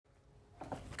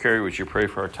Carrie, would you pray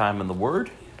for our time in the Word?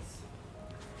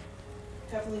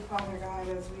 Heavenly Father God,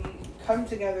 as we come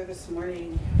together this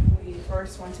morning, we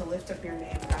first want to lift up your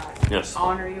name, God. Yes.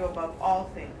 Honor you above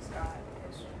all things, God.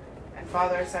 And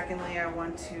Father, secondly, I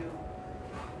want to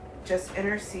just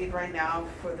intercede right now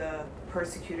for the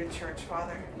persecuted church,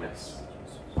 Father. Yes.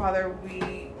 Father,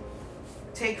 we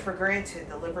take for granted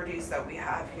the liberties that we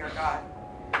have here, God.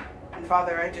 And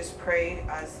Father, I just pray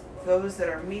as those that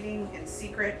are meeting in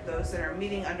secret, those that are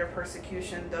meeting under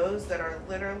persecution, those that are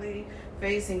literally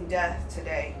facing death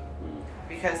today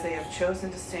because they have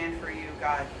chosen to stand for you,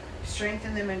 God.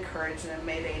 Strengthen them, encourage them.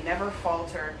 May they never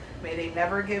falter. May they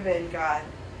never give in, God.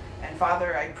 And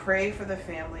Father, I pray for the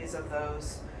families of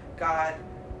those, God,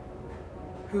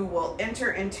 who will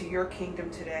enter into your kingdom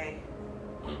today.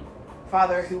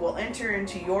 Father, who will enter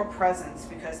into your presence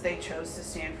because they chose to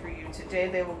stand for you. Today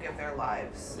they will give their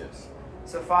lives. Yes.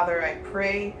 So Father, I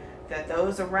pray that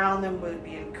those around them would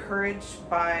be encouraged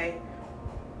by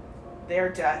their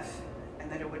death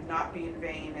and that it would not be in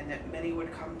vain and that many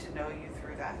would come to know you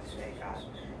through that today, God.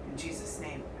 In Jesus'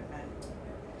 name, amen.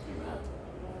 Amen.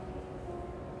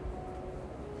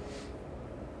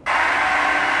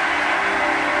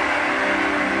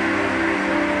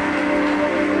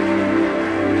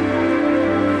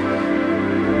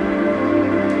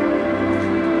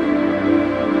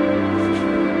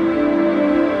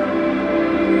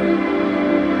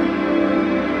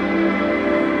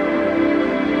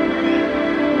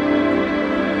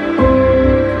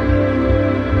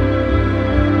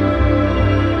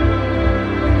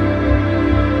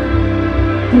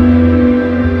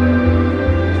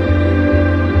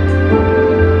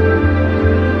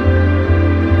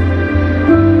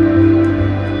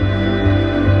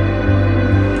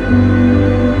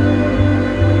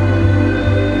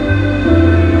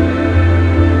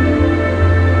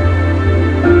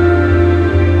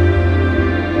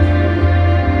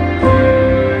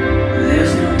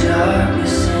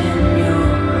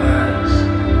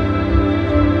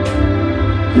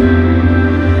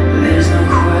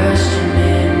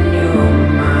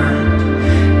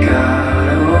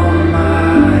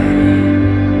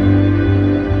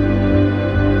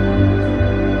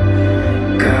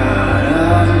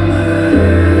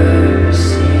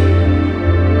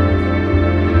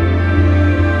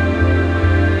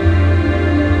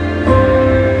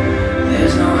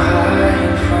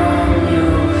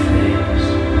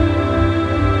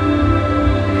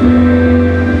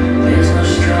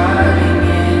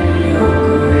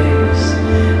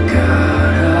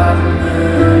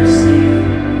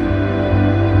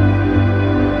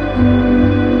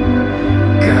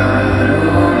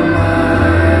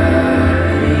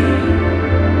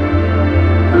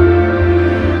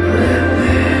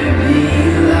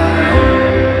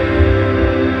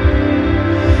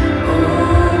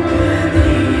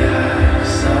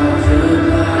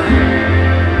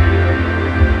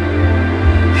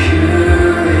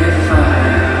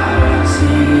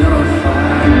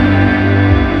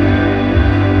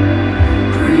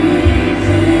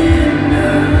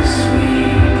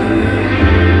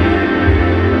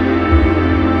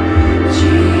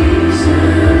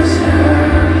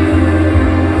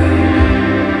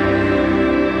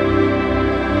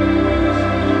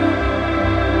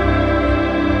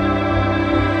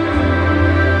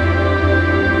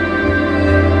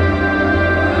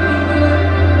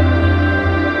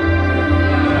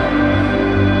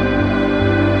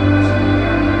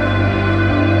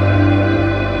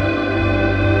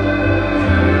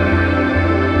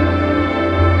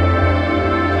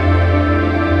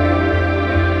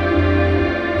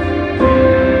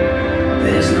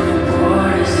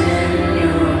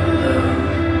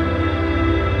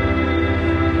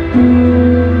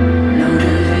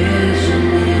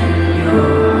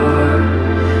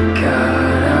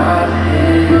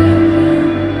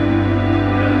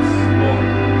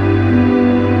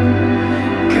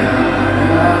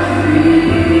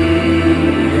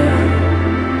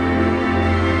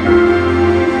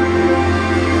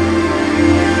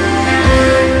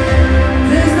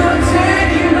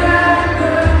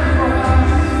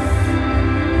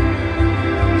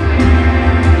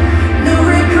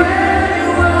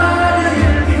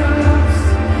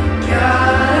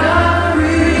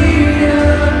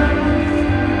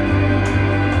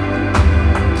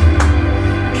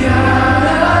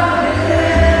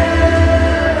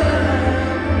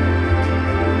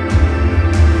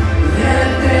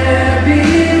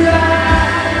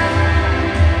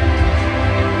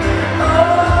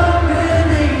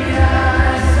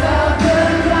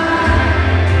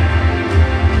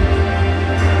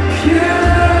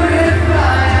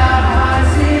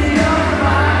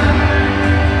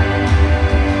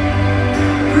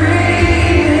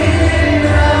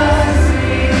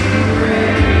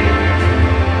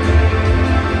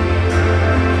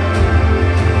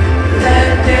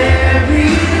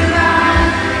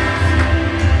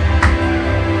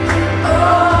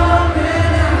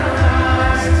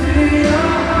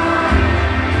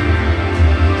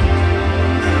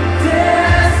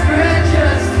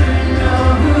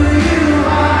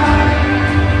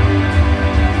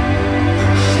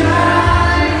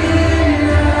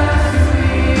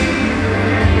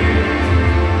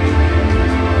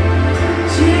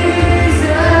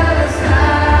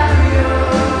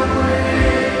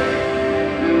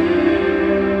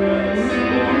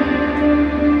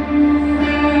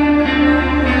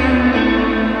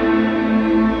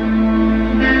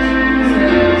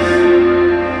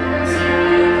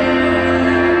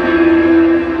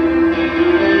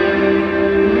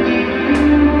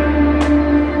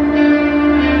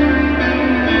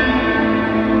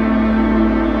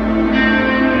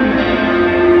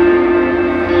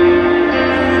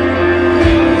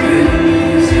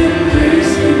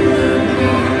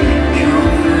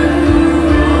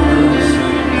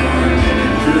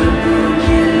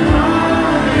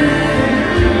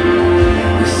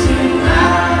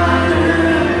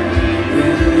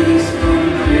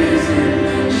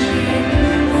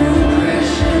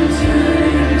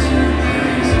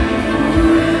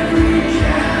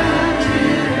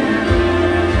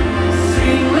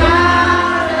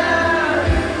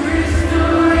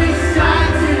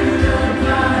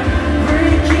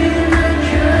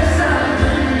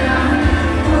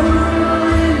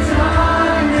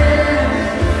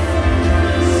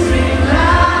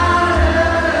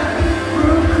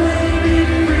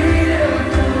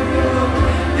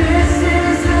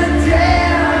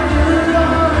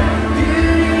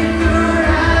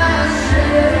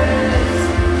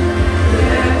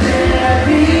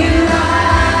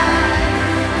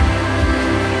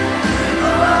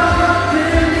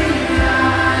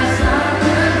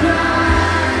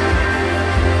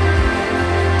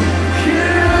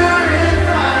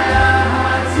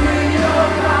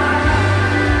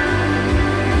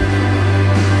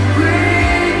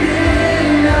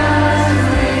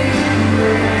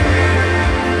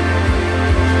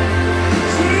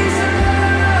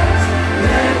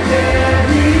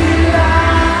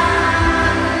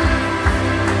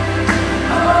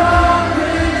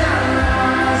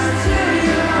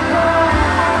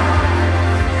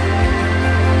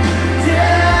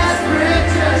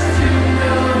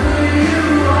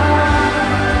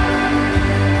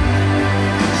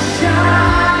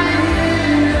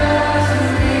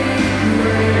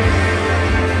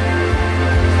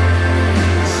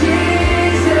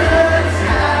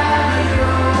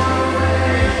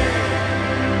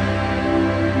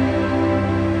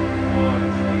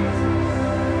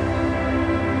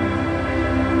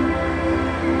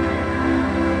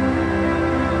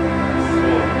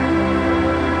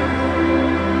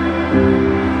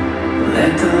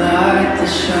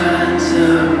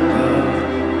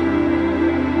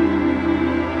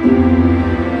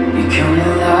 You're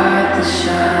the light that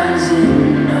shines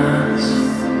in us.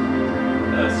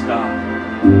 Yes, God.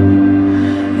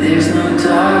 There's no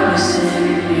darkness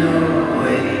in your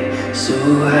way, so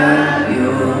have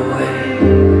your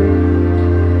way.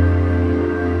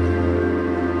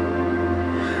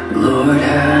 Lord,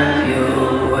 have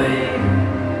your way.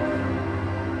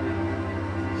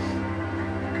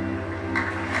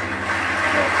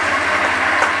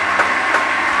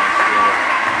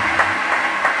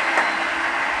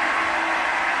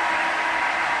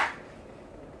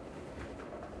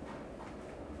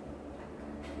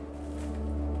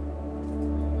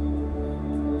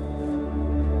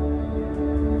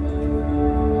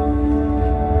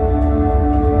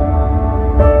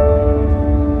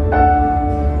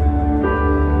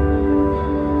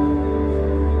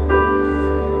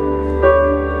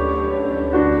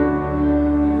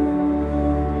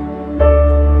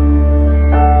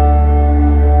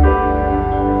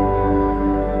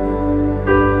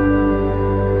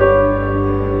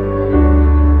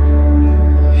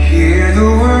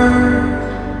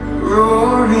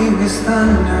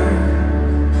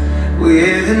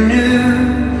 With a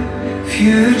new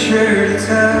future to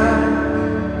tell,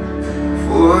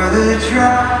 for the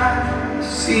dry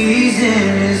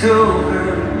season is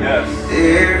over. Yes.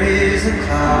 There is a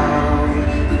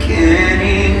cloud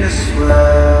beginning to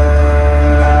swell.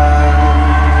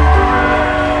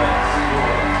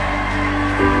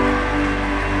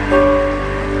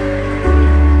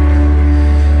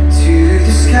 To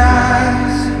the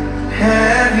skies,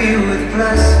 heavy with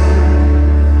blessing.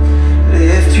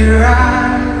 Lift your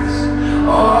eyes,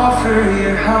 offer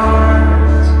your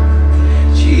heart.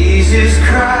 Jesus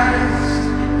Christ,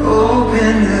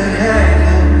 open the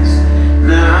heavens.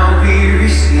 Now we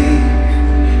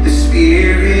receive the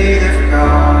Spirit of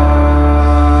God.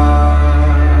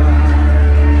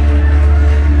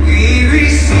 We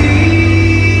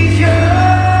receive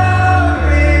your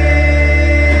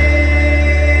rain.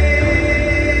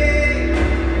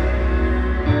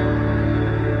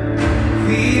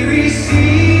 We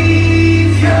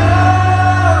receive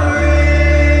your rain.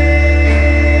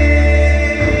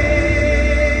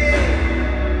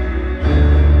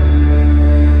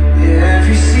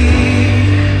 Every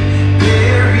seed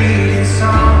buried in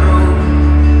sorrow,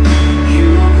 you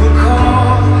will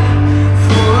call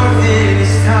forth in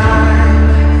His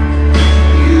time.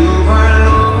 You are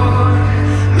Lord,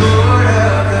 Lord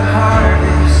of the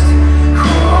harvest,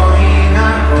 calling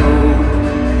our hope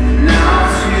now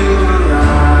to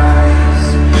arise.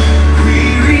 We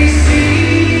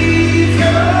receive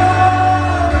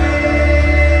your rain.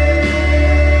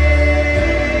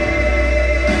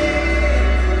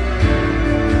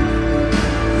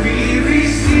 We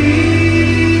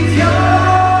receive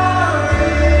your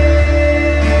rain.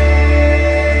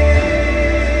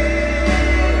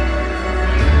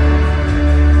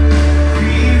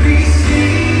 We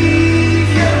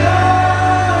receive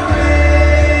your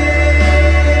rain.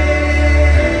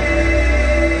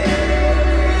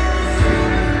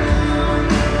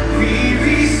 We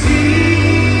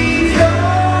receive your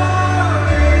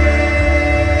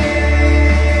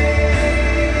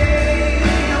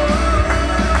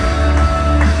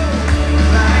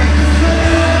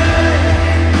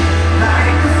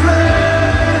like a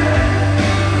flood,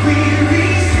 we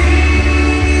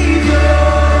receive your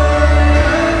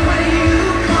love when you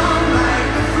come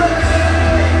like a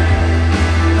flood,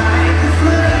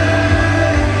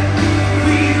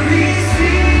 we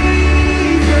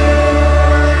receive your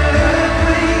love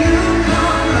when you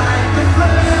come like a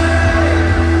flood,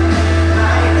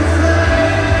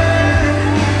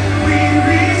 we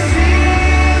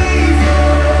receive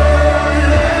your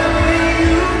love when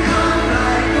you come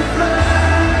like a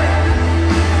flood,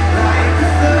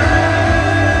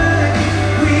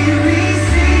 we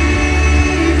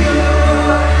receive your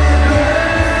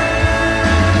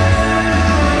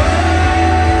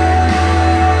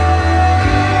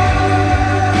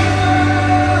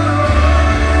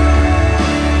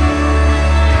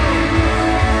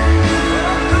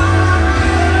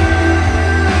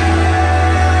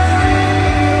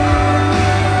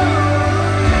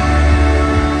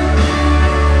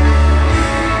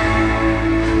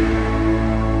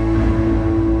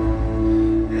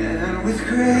And with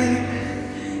great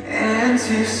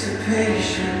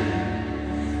anticipation,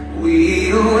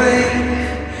 we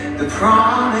await the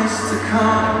promise to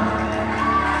come.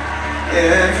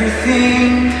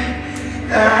 Everything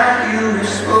that you have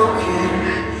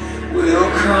spoken will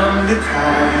come to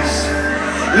pass.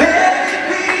 Let it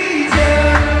be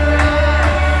done.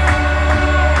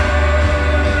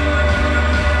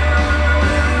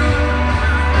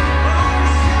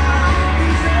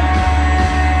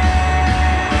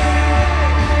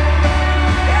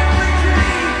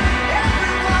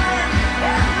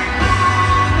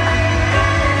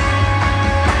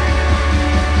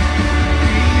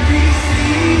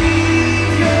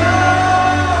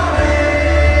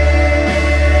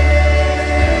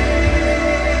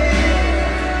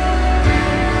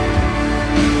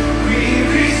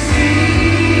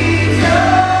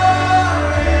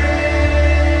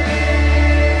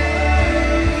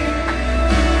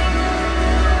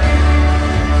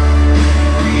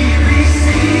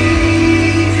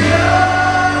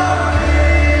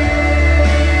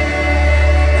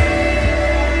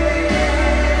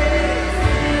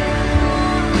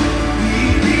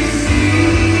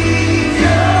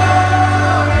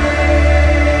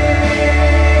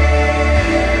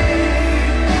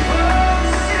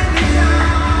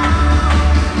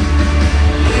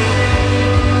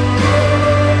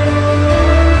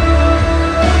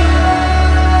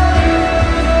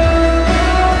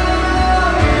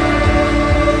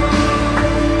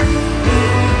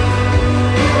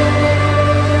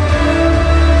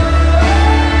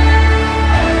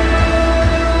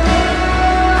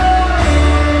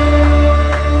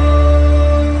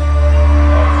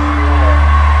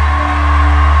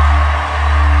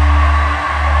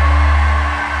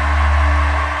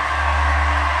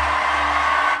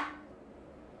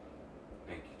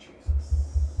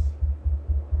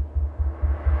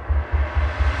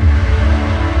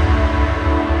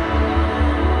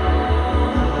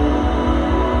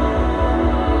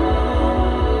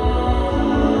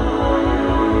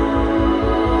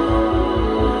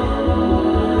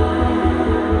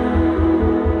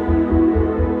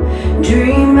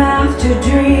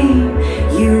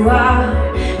 You are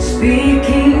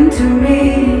speaking to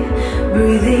me,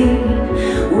 breathing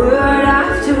word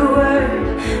after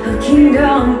word of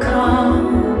kingdom come.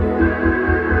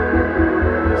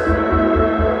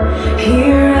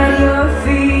 Here at your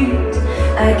feet,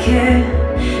 I can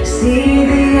see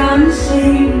the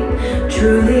unseen.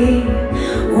 Truly,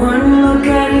 one look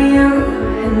at you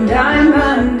and I'm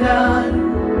undone.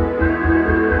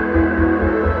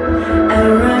 I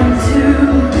run to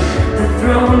the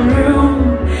throne room.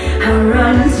 I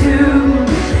run to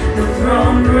the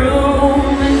throne room,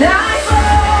 and I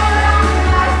fall on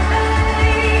my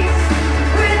face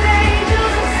with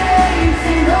angels and saints,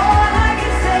 and all I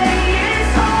can say is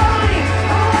holy,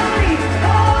 holy,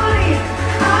 holy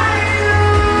are you,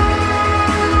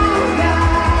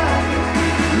 God.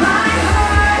 My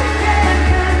heart can't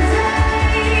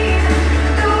contain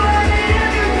the weight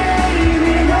of your name,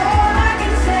 and all I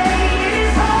can say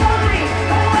is holy,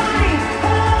 holy,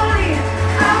 holy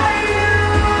are you.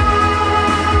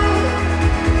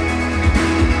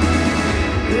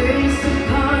 Grace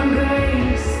upon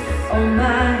grace, all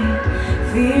my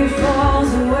fear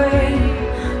falls away.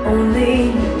 Only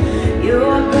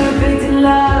your perfect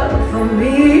love for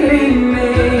me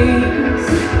remains.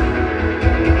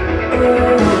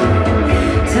 Oh,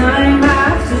 time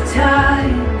after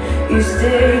time, you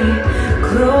stay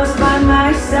close by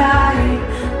my side,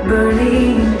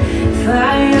 burning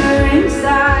fire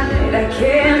inside I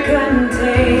can't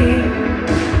contain.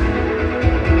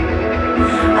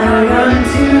 I run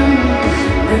to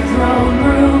the throne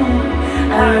room.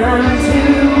 I run to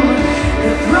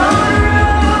the throne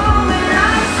room, and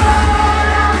I fall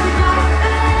on my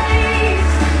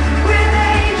face with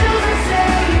angels and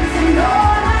saints, and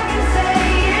all I can say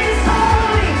is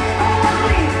holy,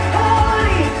 holy,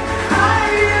 holy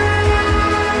are you,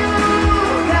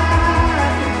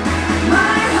 God.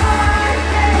 My heart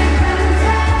can't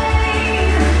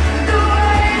contain the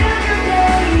weight of your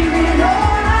name, and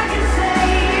all I can say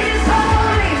is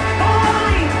holy,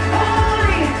 holy,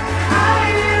 holy are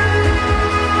you.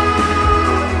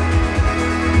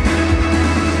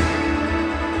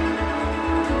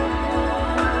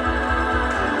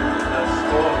 Yes,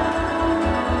 Lord.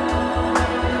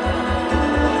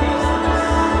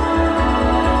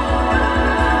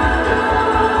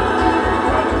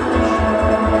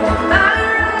 I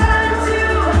run to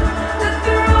the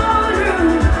throne room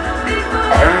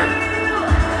before you,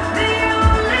 the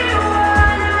only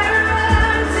one. I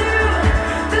run to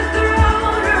the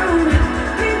throne room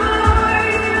before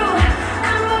you.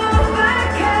 I'm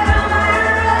overcome. I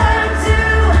run to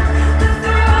the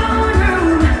throne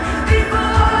room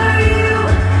before you,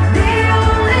 the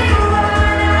only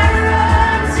one. I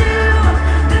run to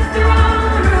the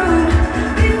throne room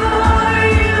before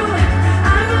you.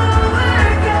 I'm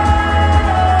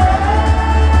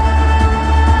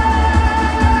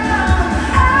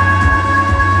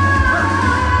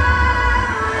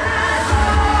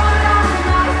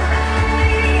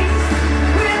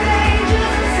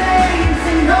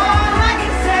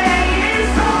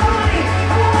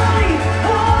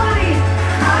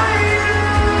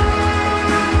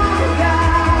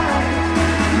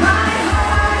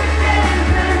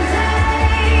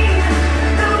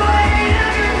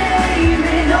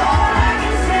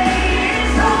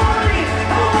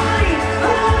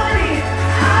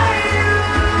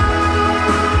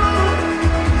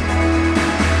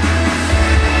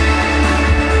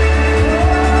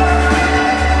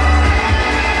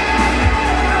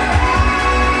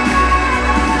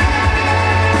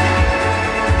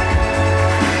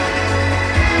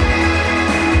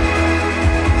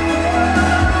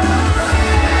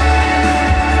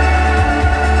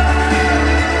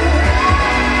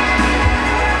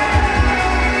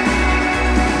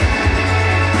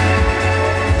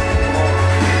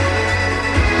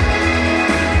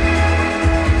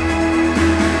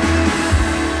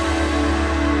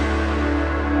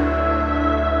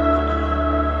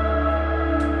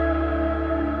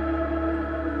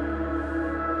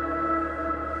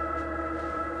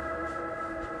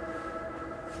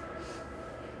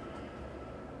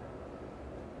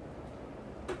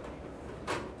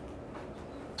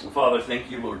Father, thank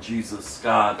you, Lord Jesus,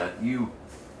 God, that you,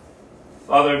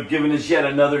 Father, have given us yet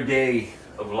another day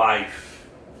of life.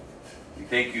 We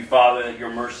thank you, Father, that your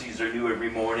mercies are new every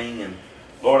morning. And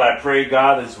Lord, I pray,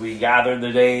 God, as we gather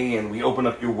today and we open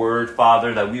up your word,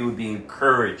 Father, that we would be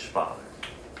encouraged, Father.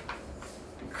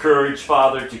 Encouraged,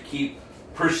 Father, to keep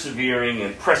persevering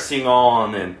and pressing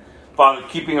on. And Father,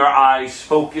 keeping our eyes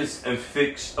focused and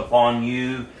fixed upon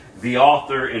you, the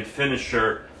author and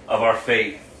finisher of our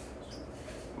faith.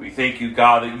 We thank you,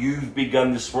 God, that you've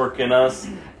begun this work in us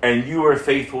and you are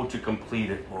faithful to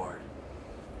complete it, Lord.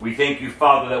 We thank you,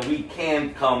 Father, that we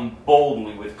can come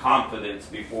boldly with confidence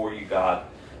before you, God.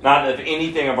 Not of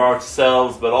anything of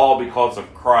ourselves, but all because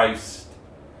of Christ.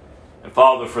 And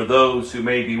Father, for those who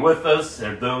may be with us,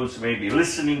 and those who may be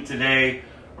listening today,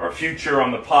 or future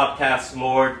on the podcast,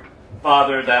 Lord,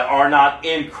 Father, that are not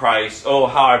in Christ, oh,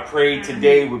 how I pray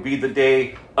today would be the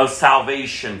day of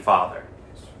salvation, Father.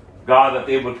 God, that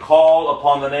they would call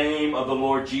upon the name of the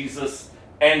Lord Jesus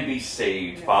and be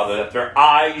saved, yes. Father, that their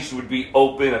eyes would be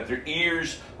open, that their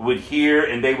ears would hear,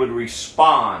 and they would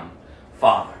respond,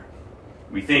 Father.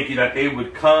 We thank you that they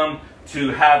would come to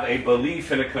have a belief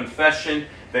and a confession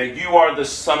that you are the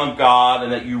Son of God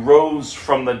and that you rose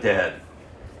from the dead,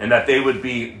 and that they would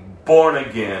be born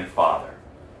again, Father,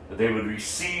 that they would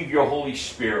receive your Holy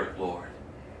Spirit, Lord.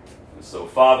 And so,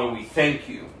 Father, we thank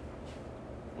you.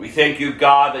 We thank you,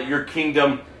 God, that your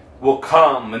kingdom will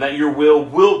come and that your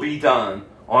will be done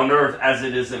on earth as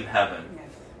it is in heaven. Yes.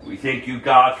 We thank you,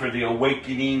 God, for the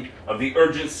awakening of the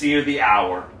urgency of the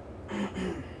hour.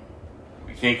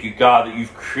 We thank you, God, that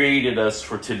you've created us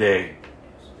for today,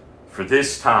 for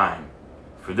this time,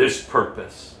 for this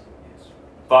purpose.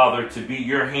 Father, to be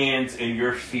your hands and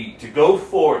your feet, to go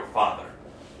forth, Father,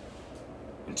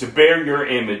 and to bear your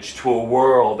image to a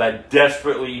world that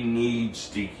desperately needs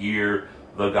to hear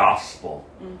the gospel,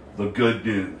 the good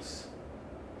news.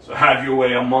 So have your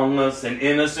way among us and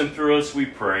in us and through us, we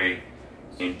pray.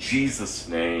 In Jesus'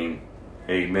 name,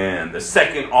 amen. The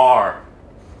second R,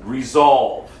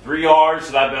 resolve. 3 R's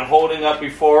that I've been holding up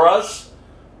before us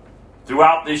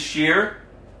throughout this year.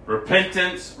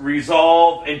 Repentance,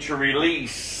 resolve, and to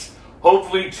release.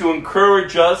 Hopefully to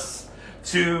encourage us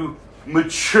to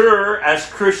mature as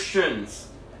Christians.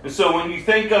 And so when you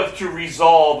think of to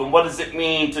resolve, and what does it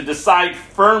mean to decide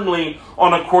firmly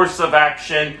on a course of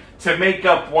action, to make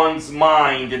up one's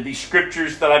mind, and these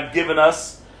scriptures that I've given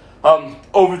us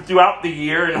over throughout the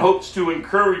year in hopes to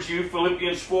encourage you.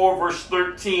 Philippians 4 verse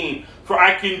 13, for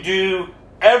I can do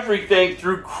everything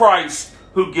through Christ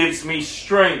who gives me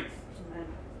strength. Amen.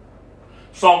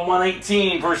 Psalm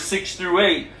 118 verse 6 through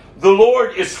 8, the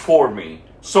Lord is for me,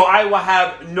 so I will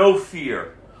have no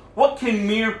fear. What can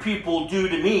mere people do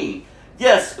to me?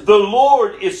 Yes, the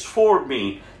Lord is for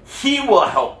me. He will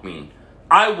help me.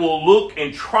 I will look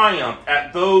and triumph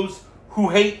at those who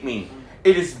hate me.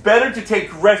 It is better to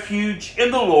take refuge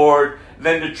in the Lord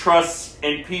than to trust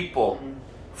in people.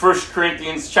 1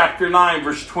 Corinthians chapter 9,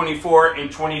 verse 24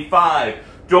 and 25.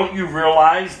 Don't you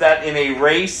realize that in a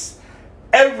race,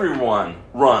 everyone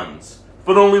runs,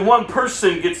 but only one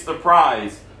person gets the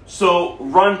prize? So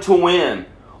run to win.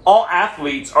 All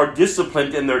athletes are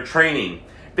disciplined in their training.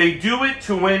 They do it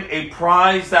to win a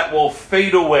prize that will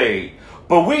fade away,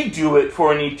 but we do it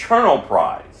for an eternal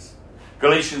prize.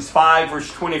 Galatians 5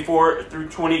 verse 24 through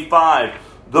 25.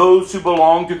 Those who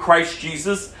belong to Christ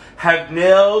Jesus have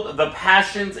nailed the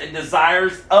passions and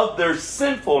desires of their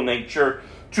sinful nature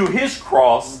to his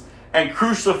cross and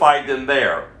crucified them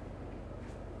there.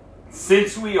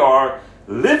 Since we are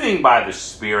living by the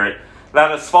Spirit, let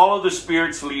us follow the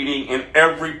Spirit's leading in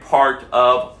every part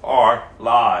of our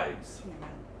lives.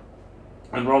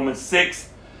 In Romans 6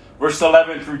 verse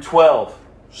 11 through 12.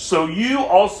 So you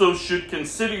also should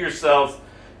consider yourselves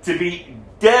to be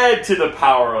dead to the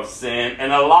power of sin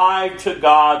and alive to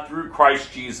God through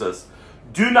Christ Jesus.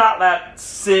 Do not let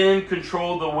sin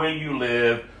control the way you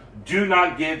live. Do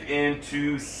not give in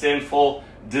to sinful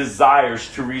desires.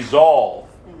 To resolve,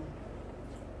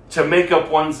 to make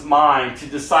up one's mind, to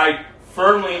decide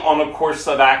firmly on a course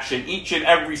of action each and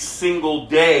every single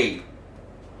day.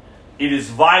 It is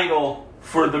vital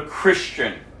for the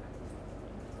Christian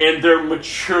and their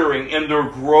maturing and their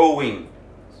growing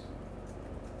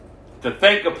to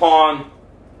think upon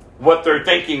what they're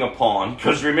thinking upon.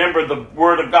 Because remember, the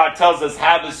Word of God tells us,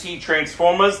 how does He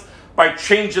transform us? By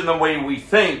changing the way we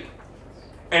think.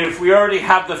 And if we already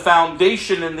have the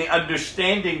foundation and the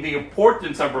understanding, the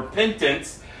importance of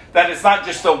repentance, that it's not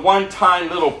just a one-time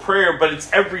little prayer, but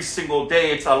it's every single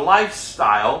day, it's a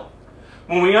lifestyle.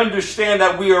 When we understand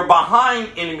that we are behind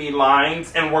enemy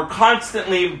lines and we're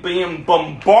constantly being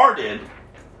bombarded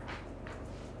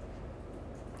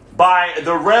by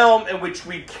the realm in which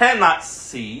we cannot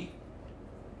see,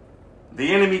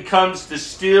 the enemy comes to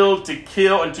steal, to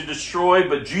kill, and to destroy,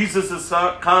 but Jesus has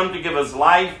come to give us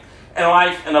life and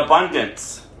life in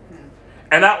abundance.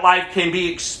 And that life can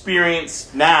be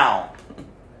experienced now,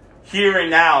 here and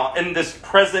now. In this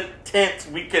present tense,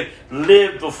 we can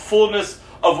live the fullness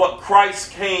of what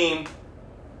Christ came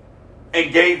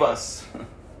and gave us.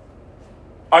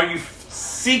 Are you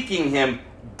seeking Him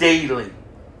daily?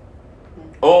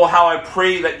 Oh, how I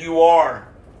pray that you are.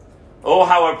 Oh,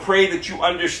 how I pray that you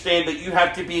understand that you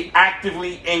have to be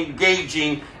actively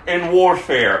engaging in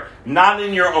warfare, not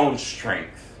in your own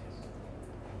strength,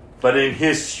 but in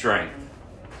His strength.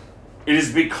 It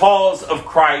is because of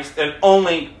Christ and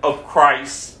only of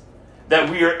Christ that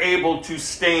we are able to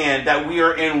stand, that we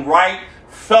are in right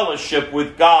fellowship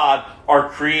with God, our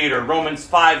Creator. Romans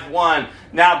 5:1.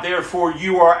 Now therefore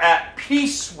you are at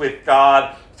peace with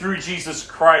God through Jesus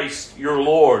Christ your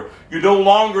Lord. You're no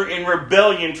longer in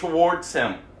rebellion towards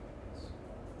Him.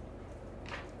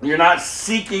 You're not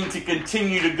seeking to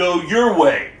continue to go your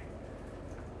way.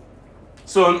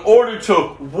 So in order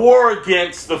to war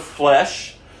against the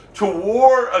flesh, to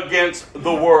war against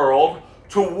the world,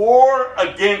 to war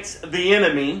against the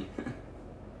enemy,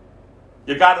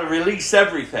 you got to release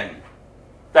everything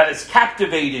that has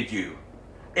captivated you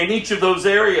in each of those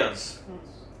areas.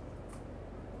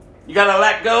 You got to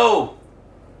let go.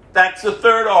 That's the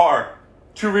third R,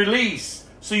 to release.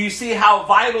 So you see how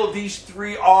vital these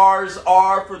 3 R's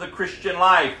are for the Christian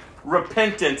life.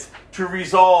 Repentance, to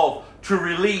resolve, to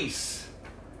release.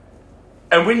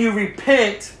 And when you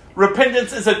repent,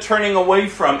 repentance is a turning away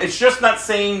from. It's just not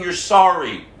saying you're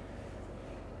sorry.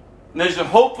 And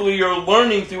hopefully you're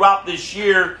learning throughout this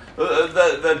year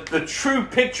the true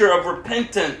picture of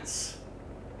repentance.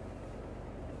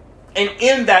 And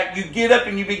in that, you get up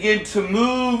and you begin to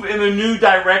move in a new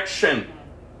direction.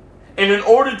 And in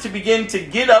order to begin to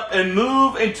get up and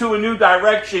move into a new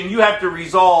direction, you have to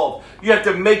resolve. You have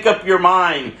to make up your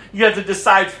mind. You have to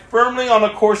decide firmly on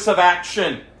a course of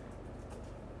action.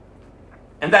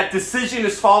 And that decision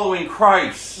is following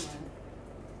Christ.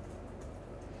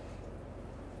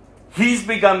 He's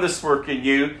begun this work in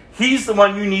you. He's the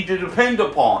one you need to depend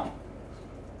upon.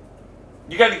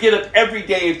 You got to get up every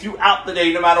day and throughout the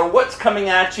day, no matter what's coming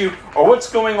at you or what's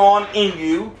going on in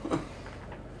you,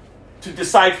 to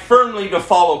decide firmly to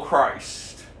follow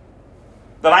Christ.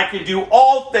 That I can do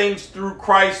all things through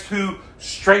Christ who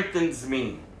strengthens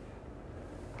me.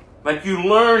 Like you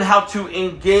learn how to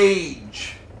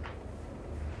engage.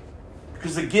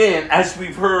 Because again, as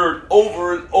we've heard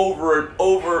over and over and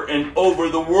over and over,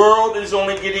 the world is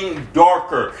only getting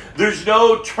darker. There's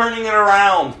no turning it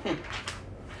around.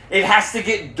 It has to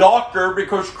get darker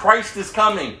because Christ is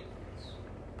coming.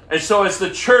 And so as the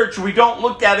church, we don't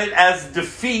look at it as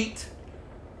defeat.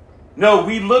 No,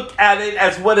 we look at it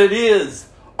as what it is.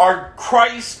 Our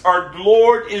Christ, our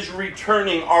Lord is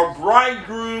returning. Our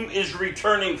bridegroom is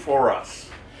returning for us.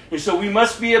 And so we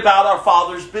must be about our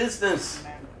Father's business.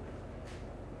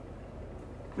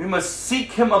 We must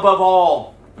seek Him above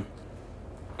all.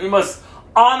 We must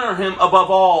honor Him above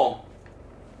all.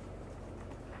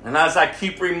 And as I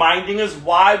keep reminding us,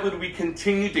 why would we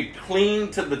continue to cling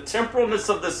to the temporalness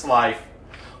of this life?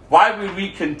 Why would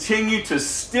we continue to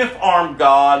stiff-arm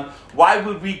God? Why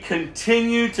would we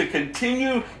continue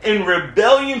in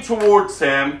rebellion towards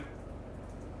Him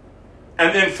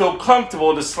and then feel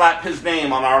comfortable to slap His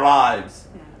name on our lives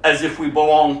as if we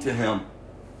belong to Him?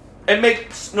 It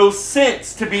makes no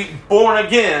sense to be born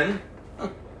again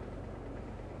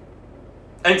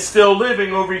and still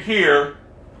living over here,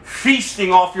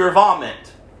 feasting off your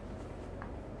vomit,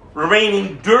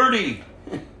 remaining dirty.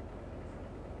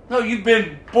 No, you've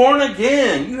been born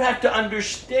again. You have to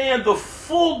understand the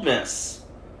fullness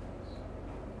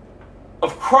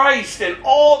of Christ and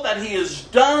all that He has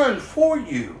done for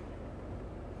you.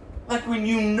 Like when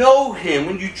you know Him,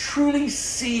 when you truly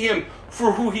see Him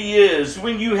for who He is,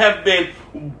 when you have been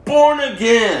born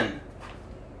again,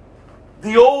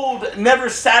 the old never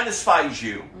satisfies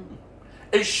you.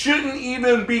 It shouldn't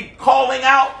even be calling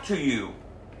out to you.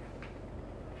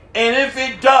 And if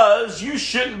it does, you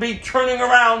shouldn't be turning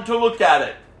around to look at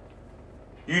it.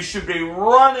 You should be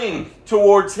running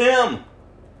towards Him.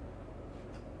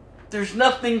 There's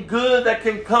nothing good that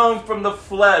can come from the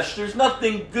flesh. There's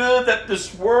nothing good that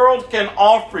this world can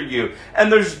offer you.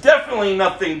 And there's definitely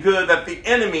nothing good that the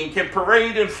enemy can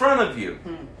parade in front of you.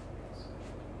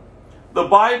 The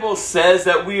Bible says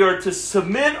that we are to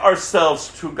submit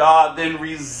ourselves to God, then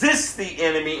resist the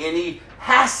enemy, and he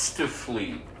has to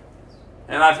flee.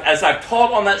 And as I've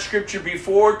taught on that scripture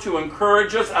before to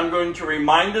encourage us, I'm going to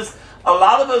remind us, a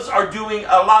lot of us are doing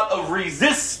a lot of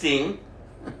resisting,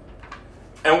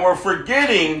 and we're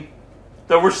forgetting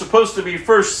that we're supposed to be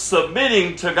first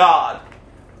submitting to God.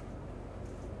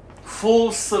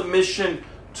 Full submission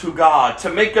to God.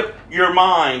 To make up your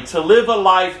mind. To live a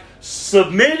life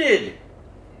submitted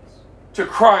to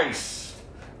Christ.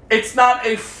 It's not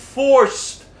a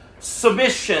forced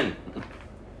submission.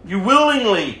 You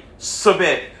willingly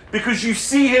submit because you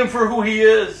see Him for who He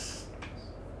is.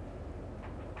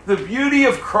 The beauty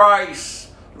of Christ,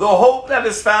 the hope that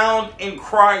is found in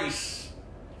Christ,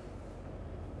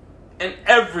 and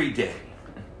every day,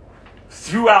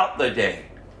 throughout the day,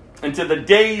 into the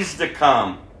days to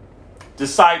come,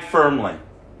 decide firmly.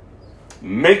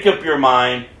 Make up your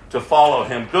mind to follow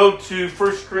him. Go to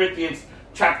 1 Corinthians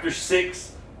chapter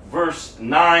 6, verse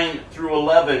 9 through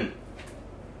 11.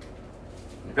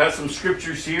 I've got some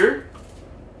scriptures here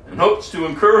and hopes to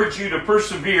encourage you to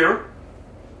persevere.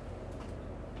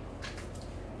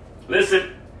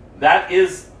 Listen, that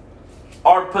is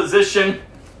our position,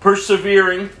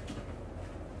 persevering.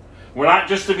 We're not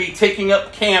just to be taking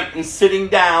up camp and sitting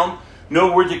down.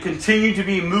 No, we're to continue to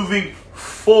be moving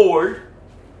forward.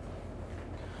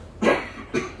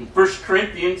 1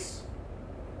 Corinthians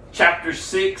chapter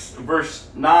 6, verse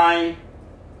 9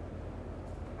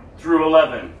 through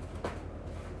 11.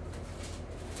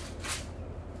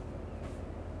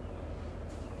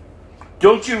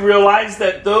 Don't you realize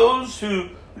that those who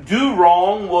do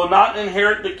wrong will not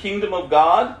inherit the kingdom of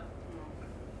God?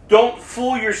 Don't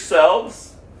fool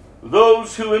yourselves.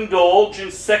 Those who indulge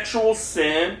in sexual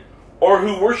sin, or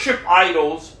who worship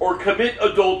idols, or commit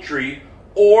adultery,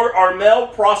 or are male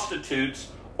prostitutes,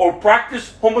 or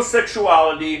practice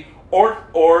homosexuality, or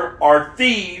are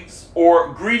thieves,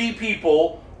 or greedy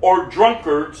people, or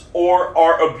drunkards, or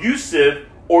are abusive,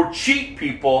 or cheat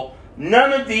people,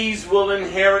 none of these will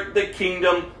inherit the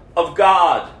kingdom of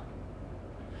God.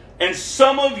 And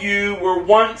some of you were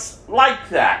once like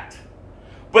that,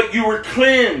 but you were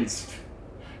cleansed.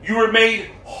 You were made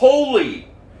holy.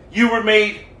 You were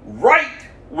made right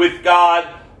with God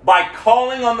by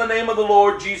calling on the name of the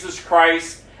Lord Jesus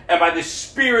Christ and by the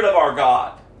Spirit of our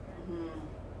God.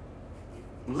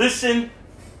 Listen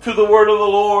to the word of the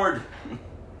Lord.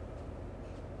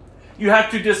 You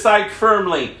have to decide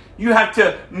firmly. You have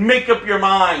to make up your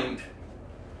mind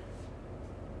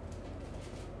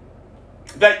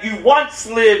that you once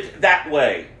lived that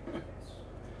way,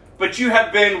 but you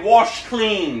have been washed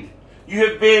clean. You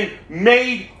have been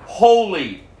made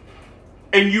holy,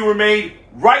 and you were made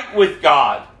right with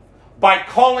God by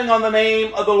calling on the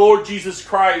name of the Lord Jesus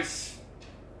Christ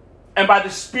and by the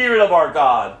Spirit of our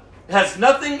God. It has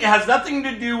nothing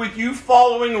to do with you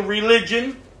following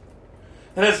religion.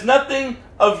 It has nothing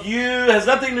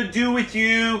to do with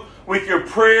you, with your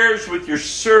prayers, with your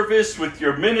service, with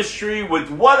your ministry, with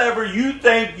whatever you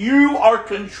think you are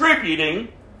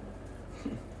contributing.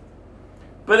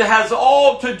 But it has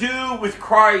all to do with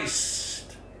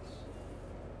Christ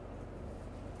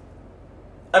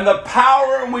and the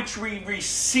power in which we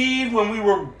received when we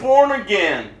were born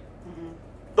again.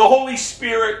 The Holy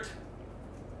Spirit.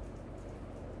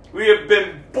 We have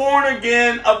been born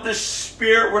again of the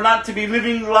Spirit. We're not to be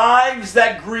living lives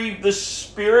that grieve the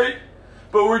Spirit,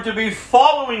 but we're to be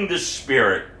following the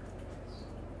Spirit.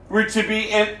 We're to be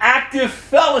in active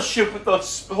fellowship with the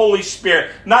Holy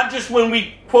Spirit. Not just when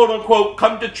we, quote unquote,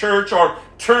 come to church or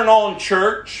turn on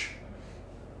church.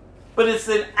 But it's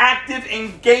an active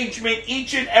engagement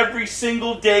each and every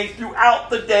single day throughout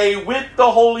the day with the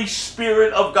Holy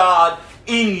Spirit of God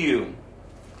in you.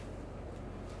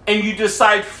 And you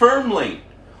decide firmly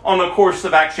on a course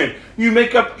of action. You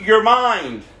make up your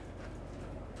mind.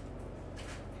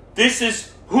 This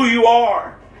is who you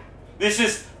are. This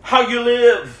is how you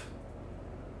live.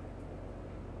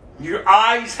 Your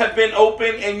eyes have been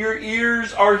opened and your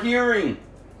ears are hearing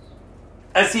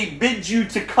as He bids you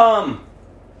to come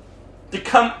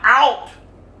out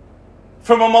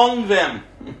from among them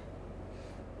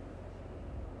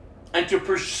and to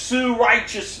pursue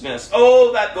righteousness.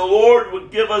 Oh, that the Lord would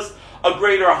give us a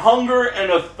greater hunger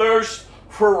and a thirst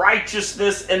for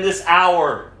righteousness in this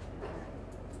hour.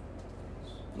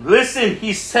 Listen,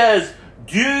 He says,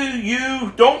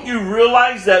 don't you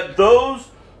realize that those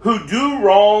who do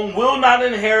wrong will not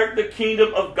inherit the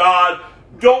kingdom of God?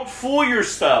 Don't fool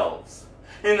yourselves.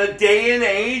 In the day and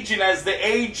age, and as the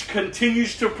age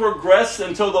continues to progress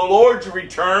until the Lord's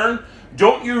return,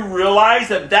 don't you realize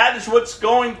that that is what's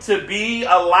going to be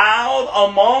allowed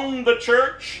among the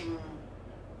church?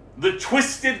 The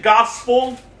twisted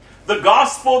gospel, the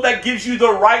gospel that gives you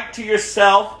the right to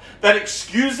yourself, that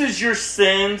excuses your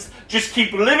sins. Just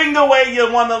keep living the way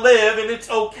you want to live and it's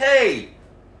okay.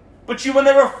 But you will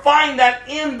never find that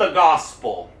in the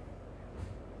gospel.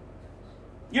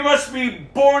 You must be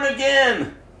born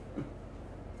again.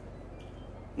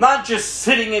 Not just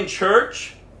sitting in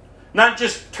church. Not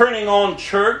just turning on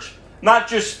church. Not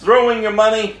just throwing your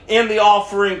money in the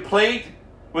offering plate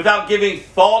without giving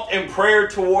thought and prayer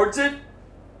towards it.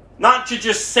 Not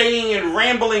just saying and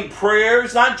rambling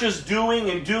prayers. Not just doing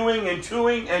and doing and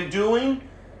doing and doing.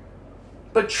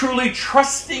 But truly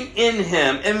trusting in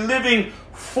Him and living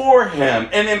for Him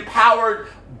and empowered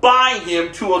by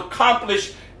Him to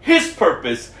accomplish His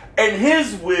purpose and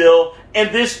His will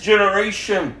in this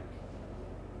generation.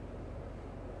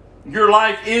 Your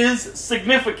life is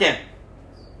significant.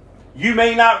 You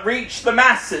may not reach the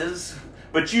masses,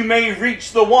 but you may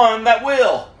reach the one that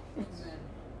will.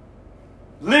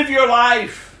 Live your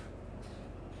life.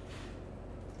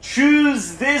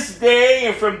 Choose this day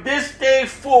and from this day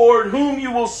forward whom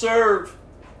you will serve.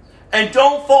 And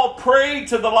don't fall prey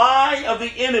to the lie of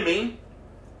the enemy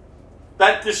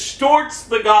that distorts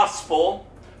the gospel,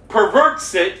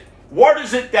 perverts it,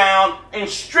 waters it down, and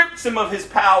strips him of his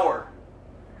power.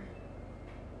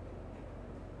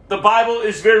 The Bible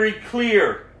is very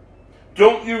clear.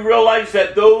 Don't you realize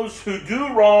that those who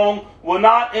do wrong will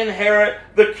not inherit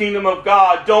the kingdom of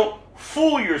God? Don't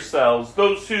fool yourselves.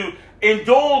 Those who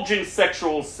indulge in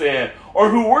sexual sin, or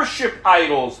who worship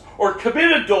idols, or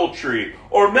commit adultery,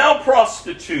 or male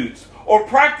prostitutes, or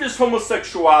practice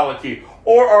homosexuality,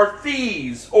 or are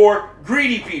thieves, or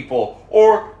greedy people,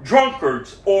 or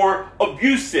drunkards, or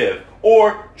abusive,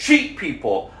 or cheat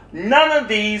people. None of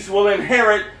these will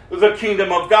inherit the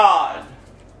kingdom of God.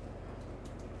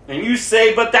 And you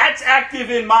say, but that's active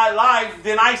in my life.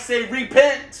 Then I say,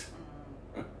 repent.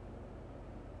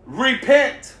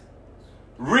 Repent.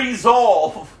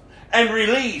 Resolve. And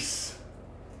release.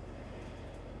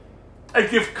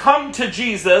 If you've come to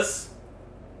Jesus,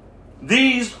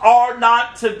 these are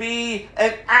not to be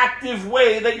an active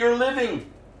way that you're living.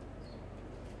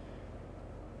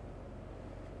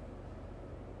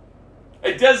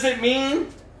 It doesn't mean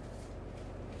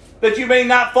that you may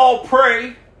not fall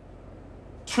prey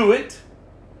to it,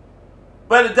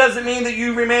 but it doesn't mean that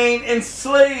you remain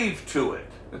enslaved to it.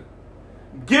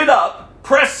 Get up,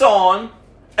 press on,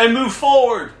 and move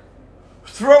forward.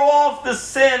 Throw off the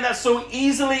sin that so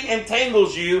easily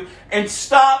entangles you and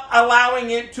stop allowing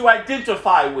it to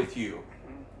identify with you.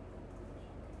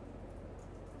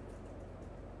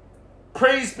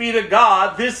 Praise be to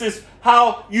God. This is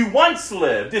how you once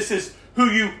lived. This is who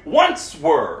you once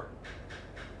were.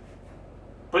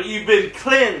 But you've been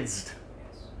cleansed,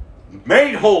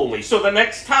 made holy. So the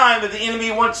next time that the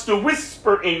enemy wants to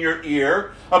whisper in your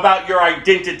ear about your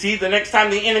identity, the next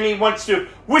time the enemy wants to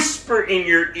whisper in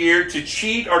your ear to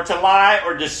cheat or to lie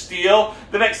or to steal,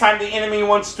 the next time the enemy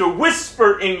wants to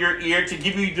whisper in your ear to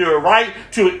give you the right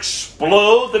to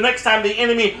explode, the next time the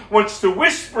enemy wants to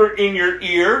whisper in your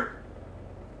ear,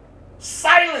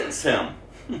 silence him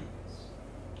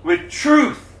with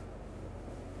truth.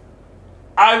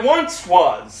 I once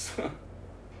was,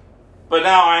 but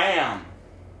now I am.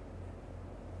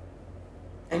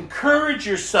 Encourage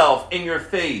yourself in your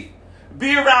faith.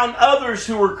 Be around others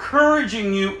who are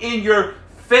encouraging you in your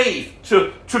faith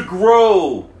to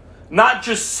grow. Not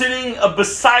just sitting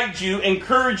beside you,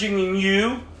 encouraging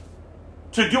you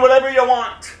to do whatever you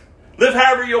want. Live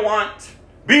however you want.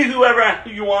 Be whoever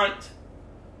you want.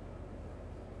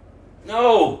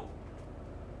 No.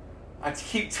 I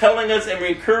keep telling us and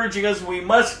encouraging us we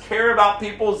must care about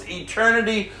people's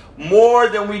eternity more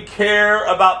than we care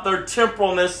about their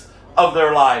temporalness of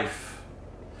their life.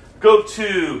 Go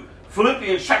to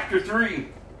Philippians chapter 3.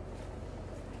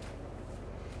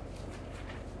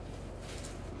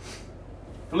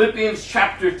 Philippians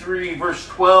chapter 3, verse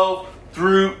 12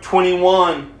 through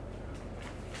 21.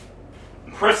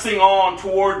 Pressing on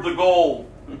toward the goal.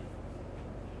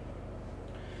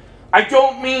 I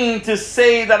don't mean to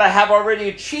say that I have already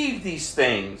achieved these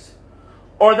things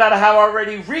or that I have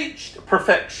already reached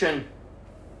perfection,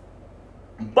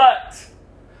 but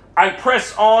I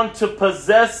press on to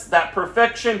possess that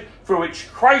perfection for which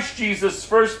Christ Jesus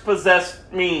first possessed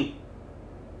me.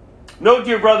 No,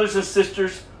 dear brothers and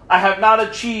sisters, I have not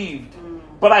achieved,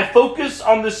 but I focus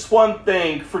on this one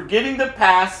thing, forgetting the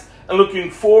past and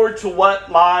looking forward to what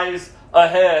lies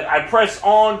ahead. I press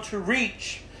on to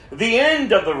reach the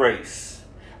end of the race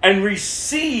and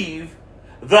receive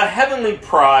the heavenly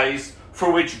prize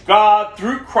for which God,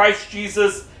 through Christ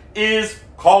Jesus, is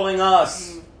calling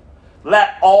us.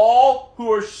 Let all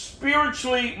who are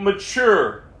spiritually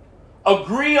mature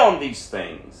agree on these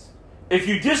things. If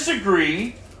you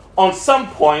disagree on some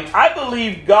point, I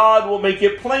believe God will make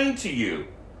it plain to you.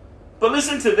 But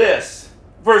listen to this,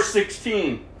 verse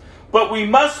 16. But we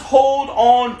must hold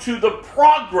on to the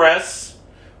progress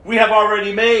we have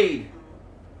already made.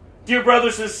 Dear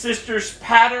brothers and sisters,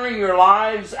 pattern your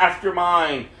lives after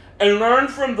mine and learn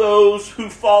from those who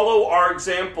follow our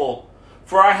example.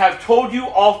 For I have told you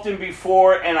often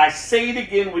before, and I say it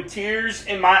again with tears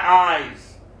in my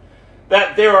eyes,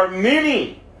 that there are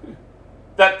many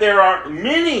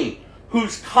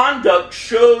whose conduct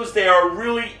shows they are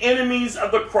really enemies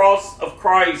of the cross of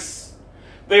Christ.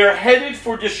 They are headed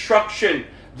for destruction.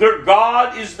 Their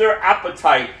God is their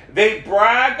appetite. They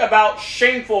brag about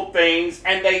shameful things,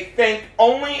 and they think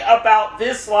only about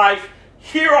this life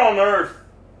here on earth.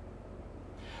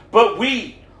 But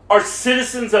we are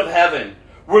citizens of heaven,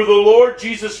 where the Lord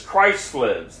Jesus Christ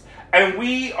lives, and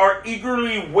we are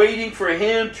eagerly waiting for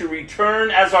him to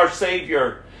return as our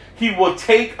Savior. He will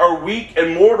take our weak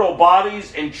and mortal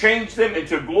bodies and change them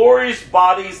into glorious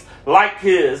bodies like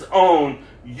his own,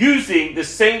 using the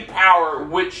same power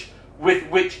with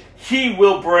which he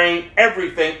will bring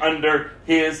everything under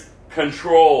his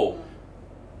control.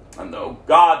 I know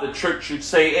God, the church should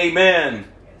say amen.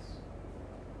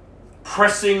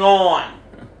 Pressing on.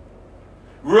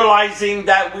 Realizing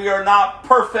that we are not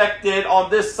perfected on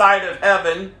this side of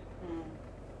heaven.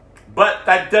 But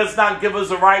that does not give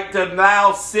us a right to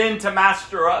allow sin to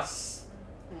master us.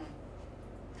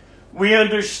 We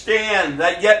understand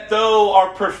that yet though our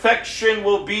perfection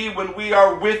will be when we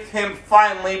are with him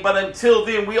finally, but until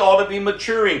then we ought to be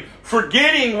maturing,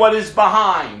 forgetting what is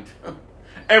behind,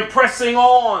 and pressing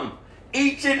on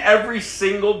each and every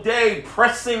single day,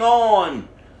 pressing on.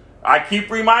 I keep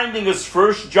reminding us,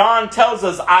 1 John tells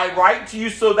us, I write to you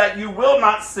so that you will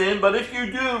not sin, but if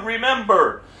you do,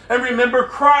 remember. And remember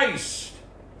Christ.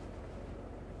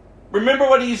 Remember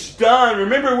what he's done.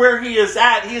 Remember where he is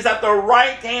at. He is at the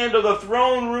right hand of the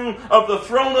throne room of the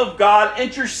throne of God,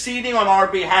 interceding on our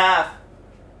behalf.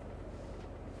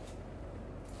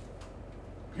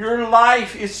 Your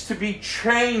life is to be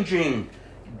changing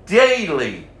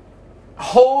daily.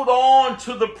 Hold on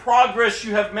to the progress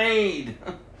you have made.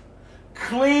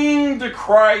 Cling to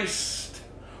Christ.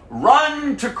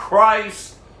 Run to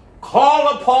Christ.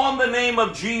 Call upon the name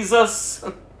of Jesus.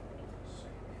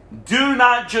 Do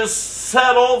not just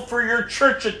settle for your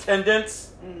church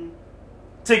attendance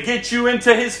to get you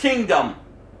into his kingdom.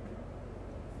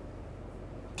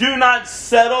 Do not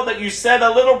settle that you said a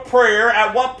little prayer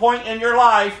at one point in your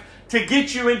life to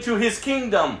get you into his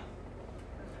kingdom.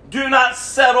 Do not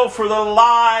settle for the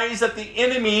lies that the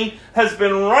enemy has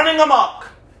been running amok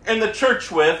in the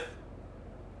church with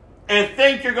and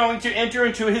think you're going to enter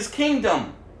into his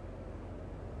kingdom.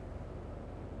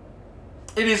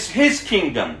 It is his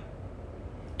kingdom.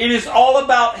 It is all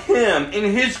about him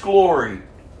in his glory.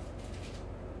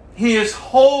 He is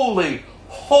holy,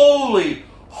 holy,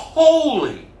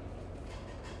 holy.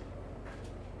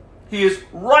 He is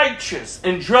righteous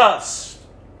and just.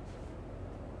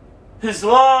 His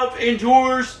love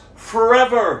endures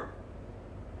forever.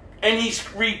 And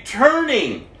he's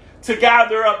returning to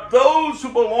gather up those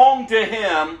who belong to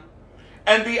him,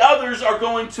 and the others are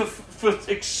going to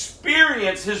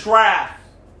experience his wrath,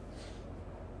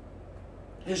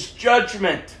 his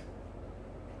judgment,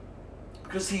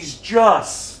 because he's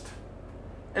just.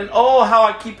 And oh, how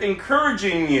I keep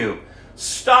encouraging you.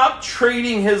 Stop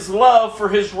trading his love for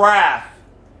his wrath.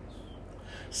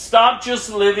 Stop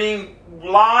just living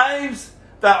lives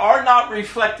that are not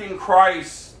reflecting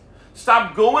Christ.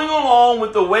 Stop going along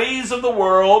with the ways of the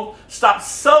world. Stop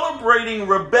celebrating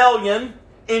rebellion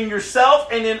in yourself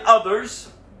and in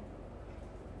others.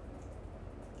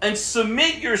 And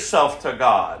submit yourself to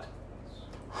God.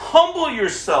 Humble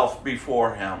yourself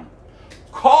before him.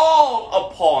 Call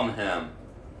upon him.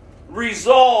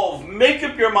 Resolve, make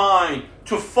up your mind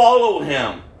to follow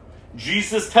him.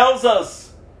 Jesus tells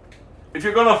us, if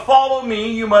you're going to follow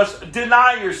me, you must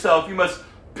deny yourself. You must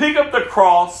pick up the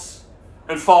cross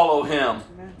and follow him.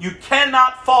 Amen. You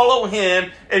cannot follow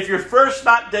him if you're first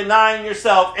not denying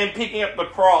yourself and picking up the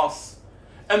cross.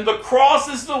 And the cross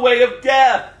is the way of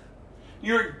death.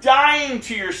 You're dying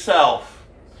to yourself,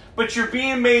 but you're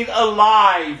being made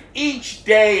alive each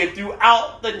day and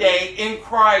throughout the day in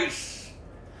Christ.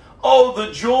 Oh,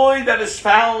 the joy that is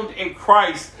found in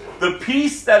Christ. The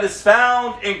peace that is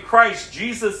found in Christ.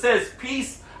 Jesus says,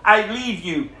 peace I leave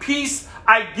you. Peace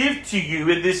I give to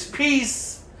you. And this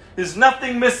peace is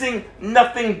nothing missing,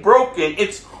 nothing broken.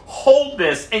 It's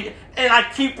wholeness. And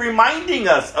I keep reminding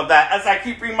us of that as I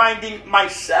keep reminding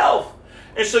myself.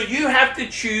 And so you have to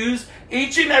choose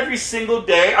each and every single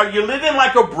day. Are you living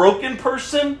like a broken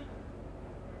person?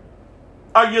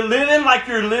 Are you living like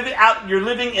you're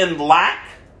living in lack?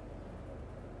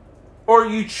 Or are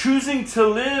you choosing to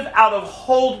live out of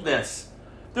wholeness?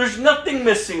 There's nothing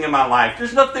missing in my life.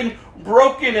 There's nothing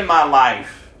broken in my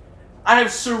life. I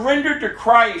have surrendered to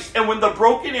Christ. And when the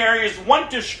broken areas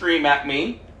want to scream at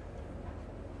me,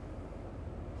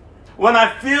 when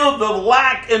I feel the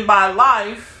lack in my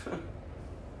life,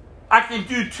 I can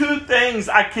do two things.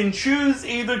 I can choose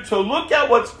either to look at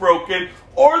what's broken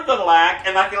or the lack,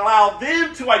 and I can allow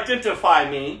them to identify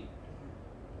me,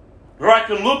 or I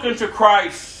can look into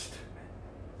Christ.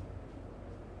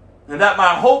 And that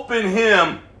my hope in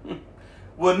him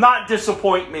will not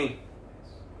disappoint me.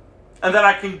 And that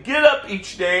I can get up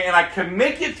each day and I can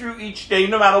make it through each day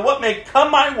no matter what may come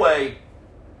my way.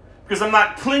 Because I'm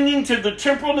not clinging to the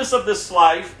temporalness of this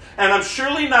life, and I'm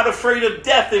surely not afraid of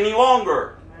death any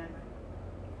longer.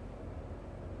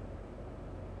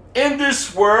 In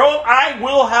this world, I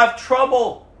will have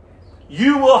trouble.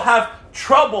 You will have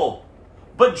trouble.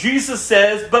 But Jesus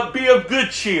says, but be of good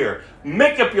cheer.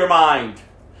 Make up your mind.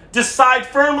 Decide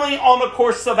firmly on the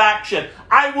course of action.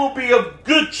 I will be of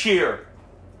good cheer.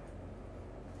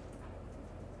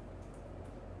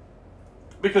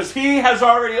 Because he has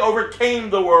already overcame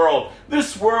the world.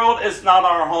 This world is not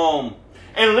our home.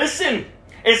 And listen,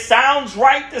 it sounds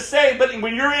right to say, but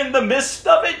when you're in the midst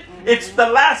of it, it's the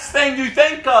last thing you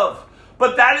think of.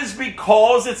 But that is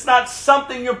because it's not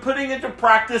something you're putting into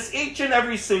practice each and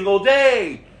every single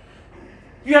day.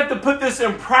 You have to put this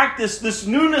in practice, this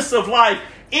newness of life,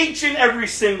 each and every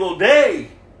single day.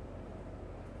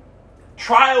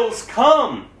 Trials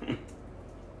come.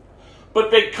 But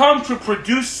they come to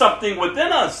produce something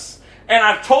within us. And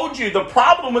I've told you, the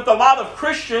problem with a lot of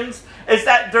Christians is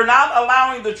that they're not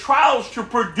allowing the trials to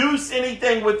produce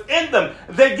anything within them.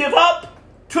 They give up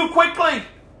too quickly.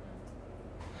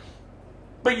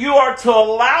 But you are to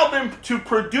allow them to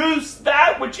produce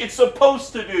that which it's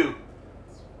supposed to do.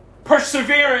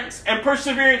 Perseverance, and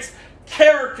perseverance,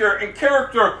 character, and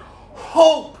character,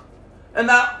 hope. And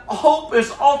that hope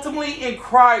is ultimately in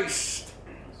Christ.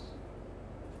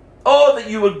 Oh, that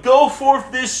you would go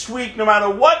forth this week, no matter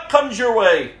what comes your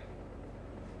way,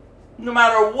 no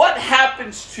matter what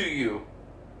happens to you,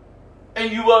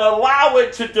 and you will allow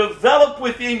it to develop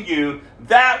within you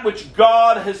that which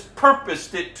God has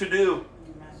purposed it to do.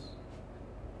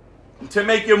 Amen. To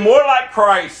make you more like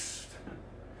Christ,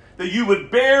 that you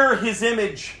would bear his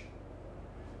image.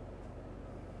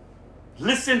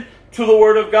 Listen to the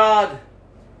word of God.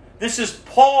 This is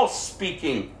Paul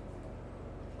speaking.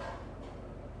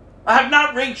 I have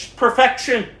not reached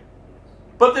perfection,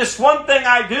 but this one thing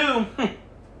I do.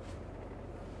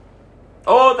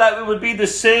 Oh, that it would be the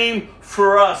same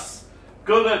for us.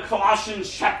 Go to Colossians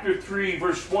chapter 3,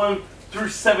 verse 1 through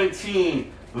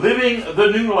 17. Living the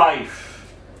new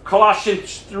life.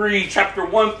 Colossians 3, chapter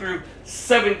 1 through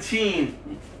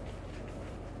 17.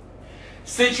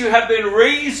 Since you have been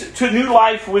raised to new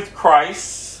life with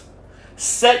Christ,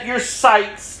 set your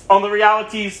sights on the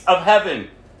realities of heaven.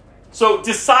 So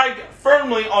decide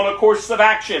firmly on a course of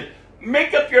action.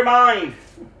 Make up your mind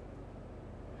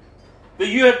that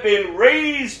you have been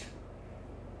raised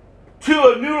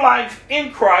to a new life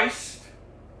in Christ.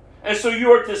 And so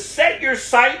you are to set your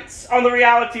sights on the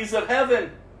realities of heaven.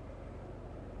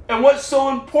 And what's so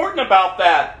important about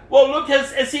that? Well, look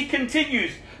as he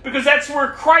continues. Because that's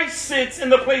where Christ sits in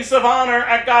the place of honor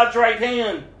at God's right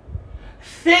hand.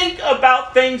 Think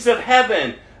about things of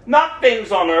heaven, not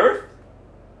things on earth.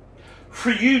 For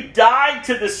you died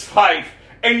to this life,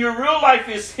 and your real life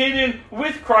is hidden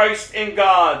with Christ in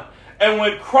God. And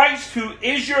when Christ, who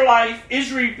is your life,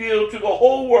 is revealed to the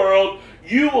whole world,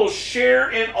 you will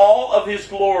share in all of his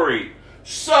glory.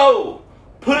 So,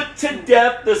 put to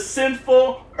death the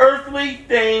sinful, earthly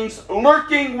things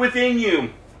lurking within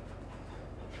you.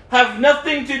 Have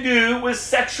nothing to do with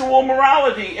sexual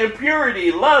morality,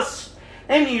 impurity, lust,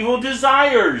 and evil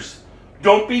desires.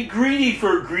 Don't be greedy,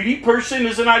 for a greedy person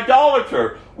is an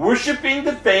idolater, worshiping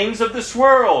the things of this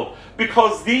world.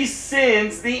 Because these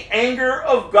sins, the anger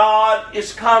of God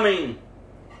is coming.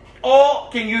 Oh,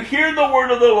 can you hear the word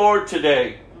of the Lord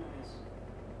today?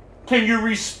 Can you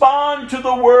respond to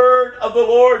the word of the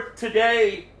Lord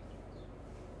today?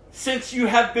 Since you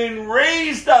have been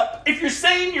raised up, if you're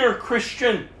saying you're a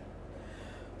Christian,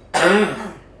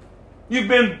 you've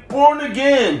been born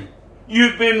again.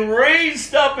 You've been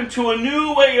raised up into a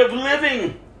new way of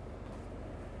living.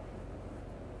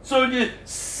 So you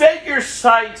set your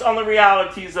sights on the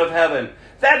realities of heaven.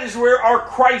 That is where our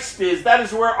Christ is. That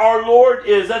is where our Lord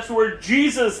is. That's where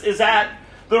Jesus is at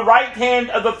the right hand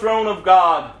of the throne of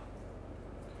God.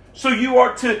 So you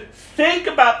are to think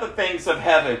about the things of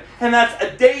heaven. And that's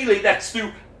a daily, that's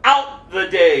throughout the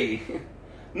day.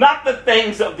 Not the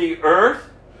things of the earth.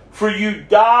 For you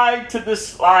died to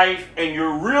this life, and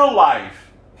your real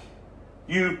life.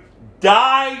 You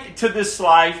died to this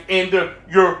life, and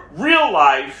your real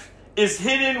life is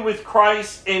hidden with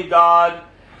Christ in God.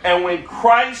 And when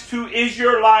Christ, who is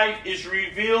your life, is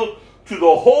revealed to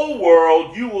the whole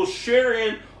world, you will share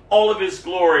in all of his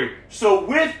glory. So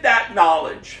with that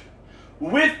knowledge,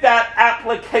 with that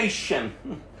application,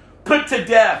 put to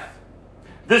death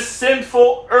the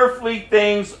sinful earthly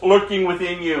things lurking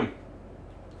within you.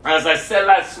 As I said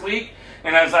last week,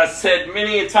 and as I said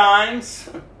many a times,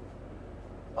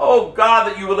 Oh God,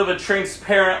 that you would live a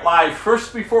transparent life,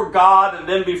 first before God and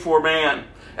then before man,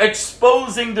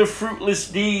 exposing the fruitless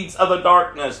deeds of the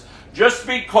darkness. Just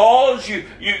because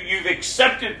you've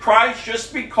accepted Christ,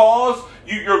 just because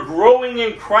you're growing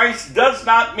in Christ does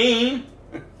not mean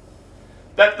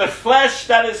that the flesh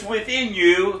that is within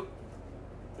you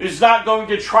is not going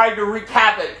to try to wreak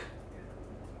havoc.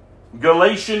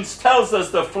 Galatians tells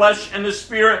us the flesh and the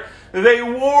spirit, they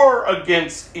war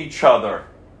against each other.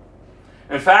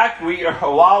 In fact,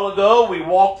 a while ago, we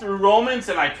walked through Romans,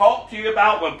 and I talked to you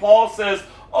about when Paul says,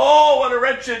 oh, what a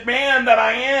wretched man that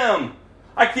I am.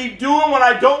 I keep doing what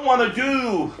I don't want to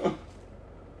do.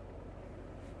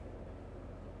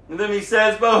 And then he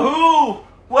says, but who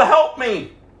will help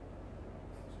me?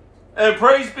 And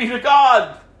praise be to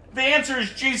God. The answer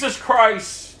is Jesus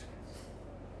Christ.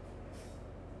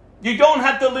 You don't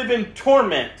have to live in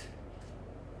torment.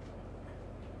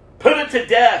 Put it to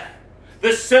death.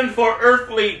 The sinful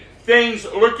earthly things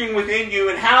lurking within you.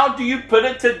 And how do you put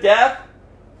it to death?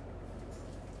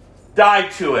 Die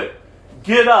to it.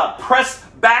 Get up. Press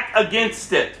back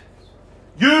against it.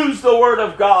 Use the word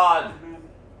of God.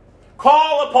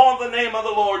 Call upon the name of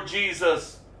the Lord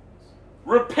Jesus.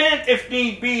 Repent if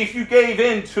need be, if you gave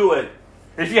in to it.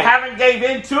 If you haven't gave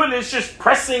in to it, it's just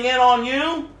pressing in on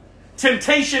you.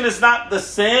 Temptation is not the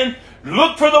sin.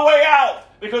 Look for the way out.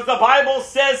 Because the Bible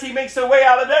says he makes a way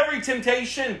out of every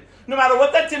temptation, no matter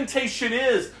what that temptation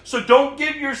is. So don't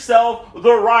give yourself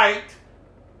the right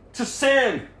to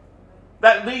sin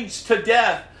that leads to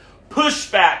death.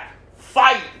 Push back,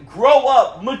 fight, grow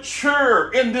up,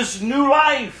 mature in this new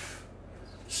life.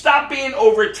 Stop being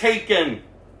overtaken.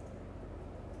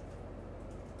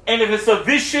 And if it's a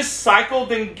vicious cycle,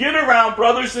 then get around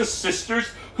brothers and sisters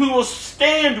who will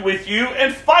stand with you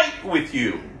and fight with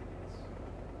you.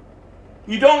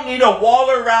 You don't need to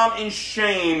wallow around in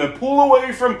shame and pull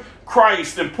away from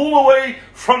Christ and pull away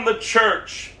from the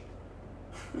church.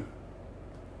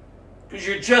 Because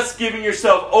you're just giving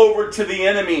yourself over to the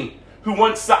enemy who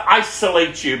wants to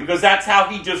isolate you, because that's how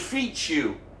he defeats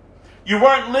you. You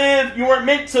weren't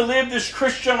meant to live this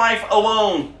Christian life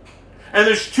alone. And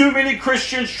there's too many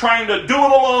Christians trying to do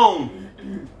it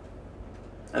alone.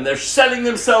 And they're setting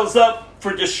themselves up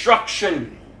for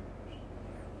destruction.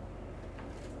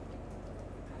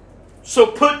 So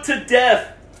put to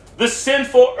death the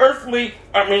sinful earthly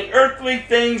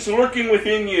things lurking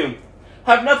within you.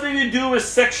 Have nothing to do with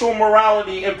sexual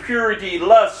morality, impurity,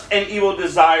 lust, and evil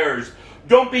desires.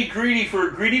 Don't be greedy, for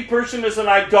a greedy person is an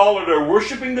idolater,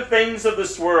 worshiping the things of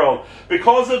this world.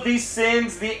 Because of these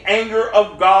sins, the anger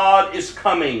of God is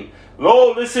coming.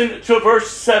 Oh, listen to verse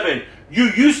 7. You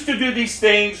used to do these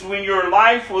things when your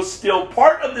life was still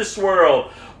part of this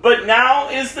world. But now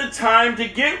is the time to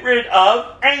get rid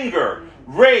of anger,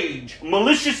 rage,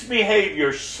 malicious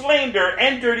behavior, slander,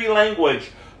 and dirty language.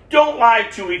 Don't lie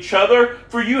to each other,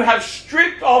 for you have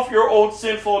stripped off your old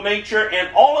sinful nature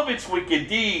and all of its wicked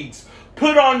deeds.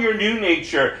 Put on your new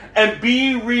nature and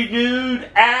be renewed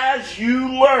as you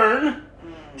learn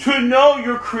to know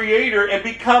your Creator and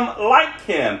become like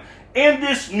Him. In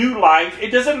this new life,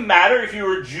 it doesn't matter if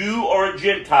you're a Jew or a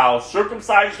Gentile,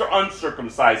 circumcised or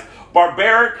uncircumcised,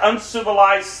 barbaric,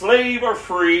 uncivilized, slave or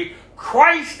free.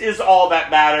 Christ is all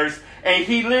that matters, and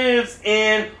He lives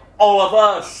in all of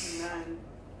us. Amen.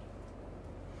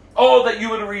 Oh, that you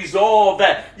would resolve,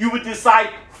 that you would decide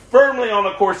firmly on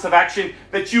a course of action,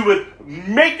 that you would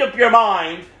make up your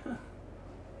mind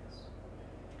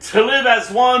to live as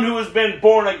one who has been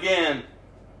born again.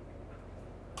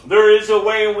 There is a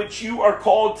way in which you are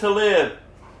called to live.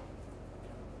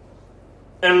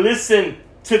 And listen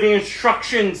to the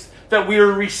instructions that we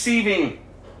are receiving.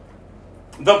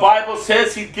 The Bible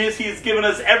says He has given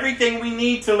us everything we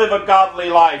need to live a godly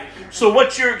life. So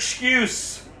what's your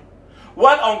excuse?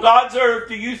 What on God's earth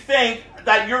do you think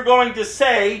that you're going to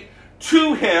say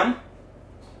to Him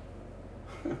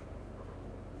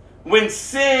when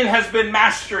sin has been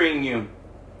mastering you?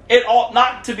 It ought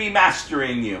not to be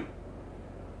mastering you.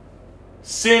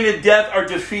 Sin and death are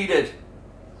defeated.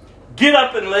 Get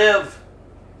up and live.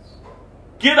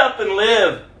 Get up and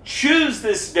live. Choose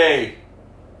this day.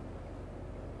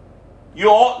 You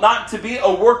ought not to be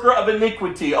a worker of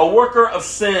iniquity, a worker of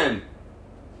sin.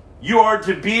 You are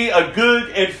to be a good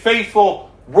and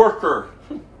faithful worker.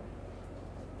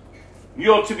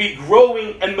 You ought to be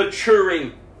growing and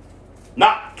maturing,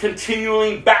 not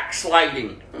continually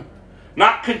backsliding,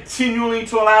 not continuing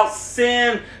to allow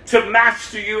sin to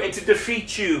master you and to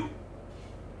defeat you.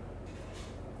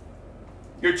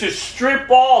 You're to strip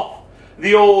off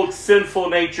the old sinful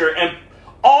nature and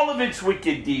all of its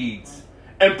wicked deeds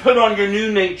and put on your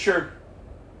new nature.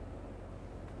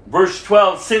 Verse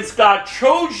 12, since God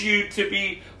chose you to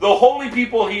be the holy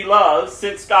people he loves,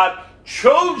 since God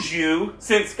chose you,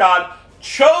 it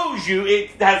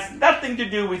has nothing to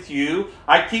do with you.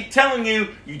 I keep telling you,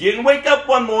 you didn't wake up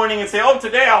one morning and say, oh,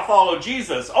 today I'll follow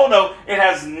Jesus. Oh, no, it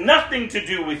has nothing to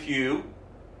do with you.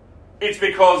 It's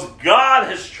because God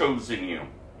has chosen you.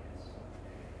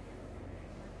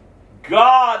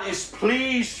 God is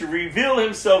pleased to reveal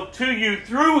himself to you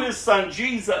through his son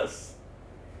Jesus.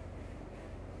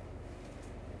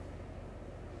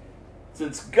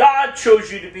 Since God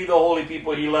chose you to be the holy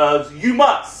people he loves, you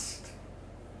must.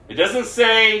 It doesn't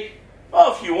say,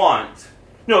 oh, if you want.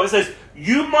 No, it says,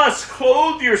 you must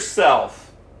clothe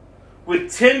yourself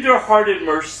with tender-hearted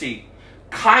mercy,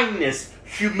 kindness,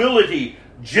 humility,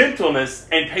 gentleness,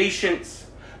 and patience.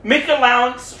 Make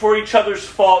allowance for each other's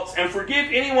faults and forgive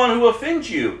anyone who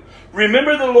offends you.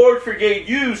 Remember the Lord forgave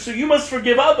you, so you must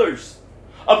forgive others.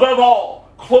 Above all,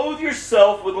 clothe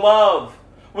yourself with love,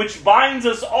 which binds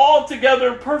us all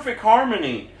together in perfect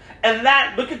harmony. And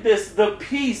that, look at this, the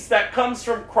peace that comes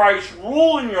from Christ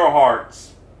rule in your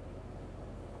hearts.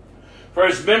 For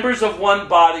as members of one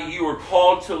body, you are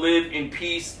called to live in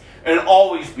peace and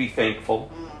always be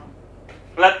thankful.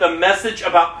 Let the message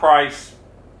about Christ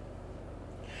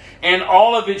and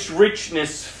all of its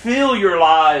richness fill your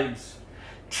lives.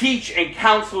 Teach and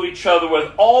counsel each other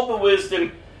with all the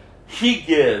wisdom he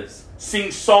gives.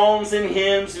 Sing psalms and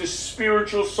hymns and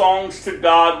spiritual songs to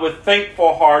God with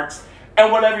thankful hearts.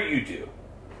 And whatever you do,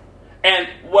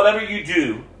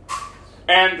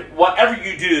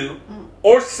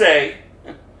 or say,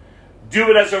 do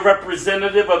it as a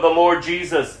representative of the Lord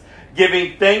Jesus,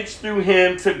 giving thanks through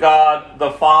him to God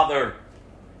the Father.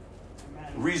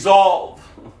 Amen. Resolve.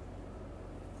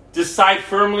 Decide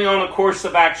firmly on a course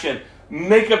of action.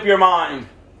 Make up your mind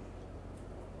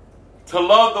to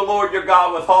love the Lord your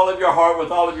God with all of your heart,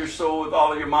 with all of your soul, with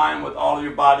all of your mind, with all of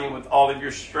your body, and with all of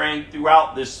your strength.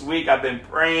 Throughout this week, I've been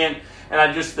praying,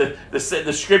 and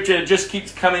the scripture just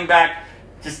keeps coming back,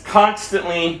 just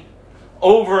constantly,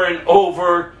 over and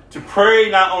over, to pray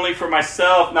not only for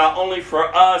myself, not only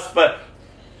for us, but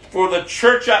for the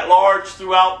church at large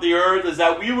throughout the earth, is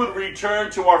that we would return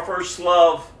to our first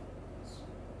love.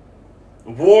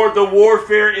 The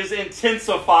warfare is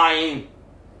intensifying.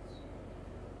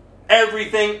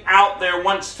 Everything out there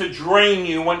wants to drain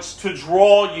you, wants to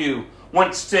draw you,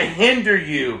 wants to hinder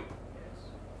you,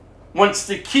 wants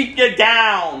to keep you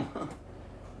down.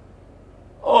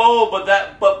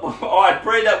 I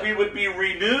pray that we would be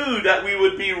renewed, that we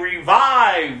would be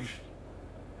revived,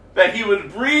 that he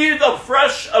would breathe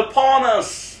afresh upon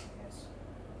us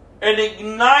and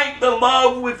ignite the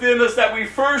love within us that we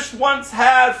first once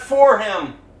had for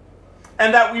him,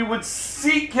 and that we would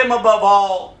seek him above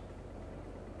all,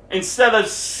 instead of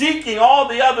seeking all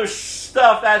the other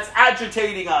stuff that's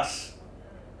agitating us.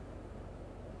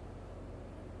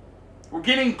 We're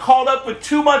getting caught up with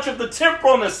too much of the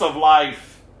temporalness of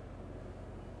life.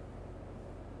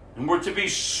 And we're to be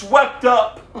swept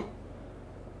up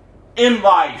in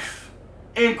life,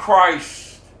 in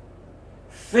Christ,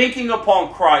 thinking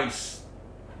upon Christ,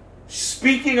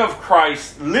 speaking of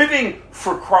Christ, living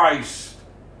for Christ.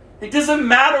 It doesn't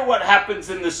matter what happens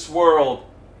in this world.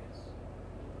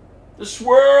 This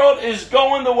world is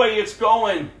going the way it's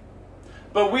going.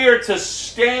 But we are to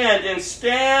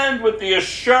stand with the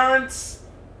assurance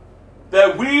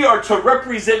that we are to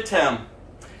represent him.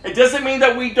 It doesn't mean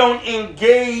that we don't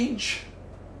engage.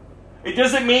 It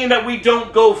doesn't mean that we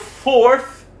don't go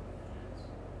forth.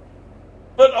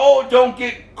 But don't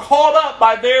get caught up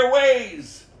by their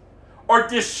ways or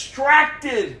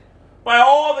distracted by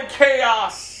all the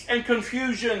chaos and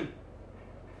confusion.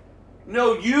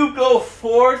 No, you go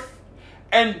forth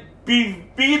and be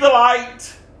the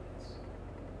light.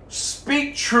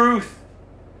 Speak truth.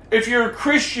 If you're a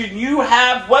Christian, you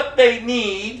have what they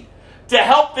need to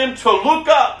help them to look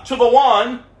up to the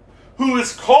one who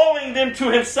is calling them to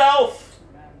himself.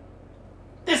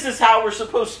 This is how we're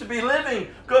supposed to be living.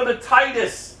 Go to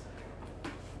Titus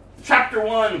chapter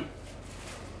 1.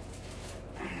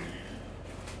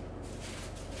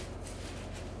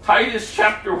 Titus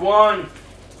chapter 1.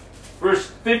 Verse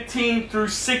 15 through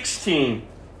 16.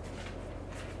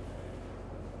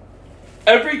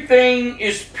 Everything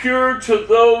is pure to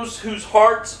those whose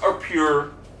hearts are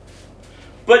pure,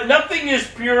 but nothing is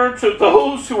pure to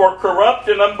those who are corrupt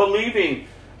and unbelieving,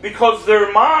 because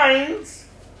their minds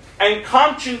and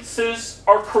consciences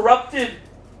are corrupted.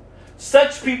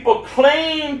 Such people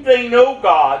claim they know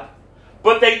God,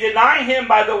 but they deny him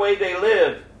by the way they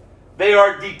live. They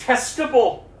are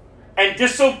detestable and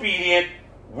disobedient,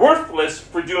 worthless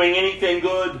for doing anything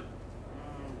good.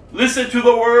 Listen to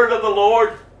the word of the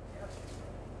Lord.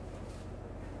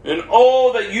 And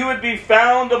oh, that you would be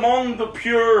found among the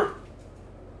pure.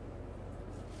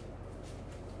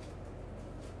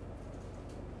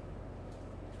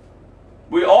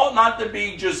 We ought not to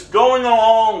be just going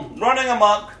along, running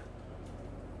amok.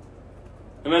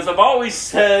 And as I've always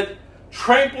said,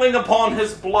 trampling upon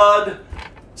his blood,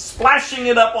 splashing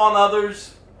it up on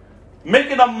others,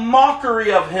 making a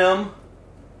mockery of him,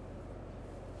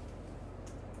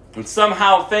 and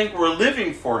somehow think we're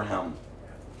living for him.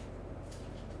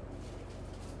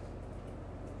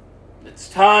 It's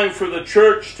time for the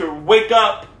church to wake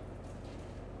up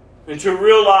and to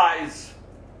realize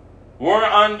we're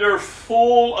under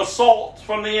full assault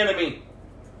from the enemy.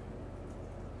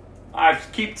 I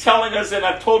keep telling us, and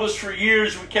I've told us for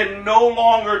years, we can no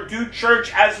longer do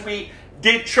church as we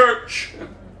did church.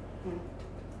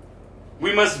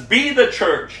 We must be the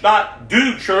church, not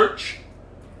do church.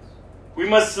 We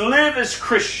must live as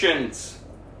Christians.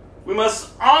 We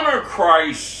must honor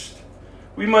Christ.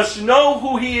 We must know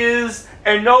who he is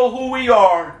and know who we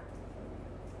are,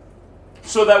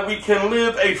 so that we can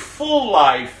live a full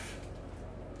life.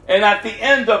 And at the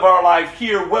end of our life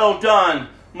here, well done,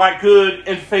 my good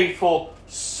and faithful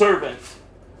servant.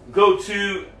 Go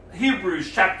to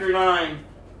Hebrews chapter 9.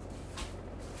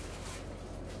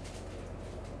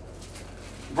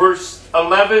 Verse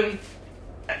 11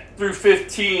 through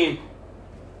 15.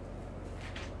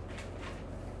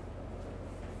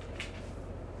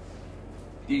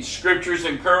 These scriptures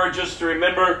encourage us to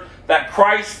remember that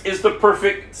Christ is the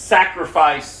perfect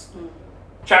sacrifice.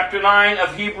 Chapter 9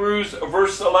 of Hebrews,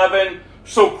 verse 11.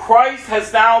 So Christ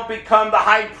has now become the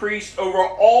high priest over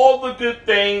all the good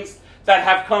things that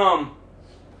have come.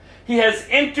 He has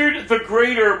entered the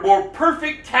greater, more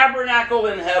perfect tabernacle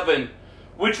in heaven,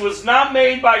 which was not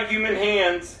made by human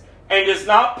hands and is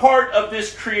not part of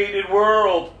this created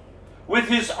world. With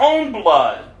his own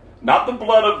blood, not the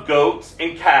blood of goats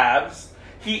and calves,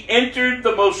 he entered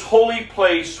the most holy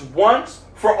place once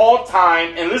for all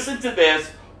time. And listen to this,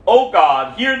 oh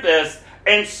God, hear this,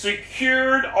 and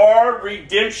secured our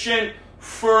redemption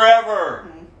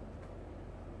forever.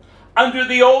 Under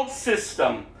the old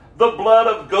system, the blood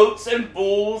of goats and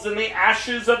bulls and the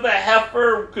ashes of the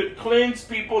heifer could cleanse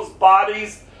people's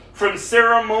bodies from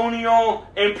ceremonial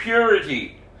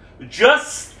impurity.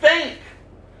 Just think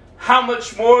how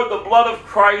much more the blood of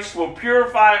Christ will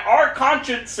purify our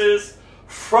consciences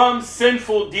from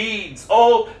sinful deeds.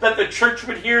 Oh, that the church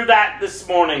would hear that this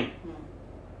morning.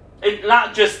 And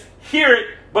not just hear it,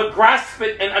 but grasp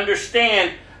it and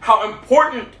understand how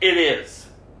important it is.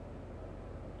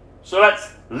 So let's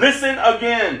listen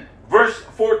again. Verse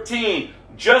 14.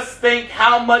 Just think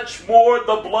how much more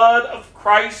the blood of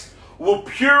Christ will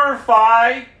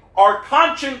purify our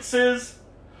consciences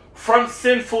from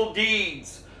sinful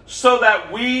deeds, so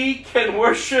that we can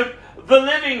worship the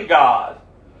living God.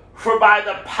 For by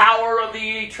the power of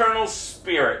the eternal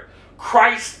Spirit,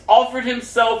 Christ offered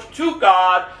himself to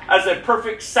God as a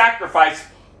perfect sacrifice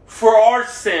for our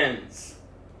sins.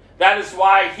 That is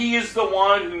why he is the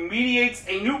one who mediates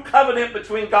a new covenant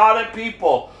between God and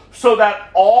people, so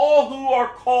that all who are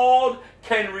called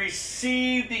can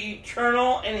receive the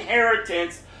eternal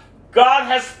inheritance God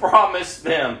has promised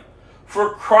them.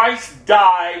 For Christ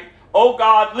died, oh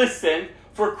God, listen,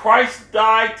 for Christ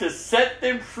died to set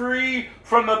them free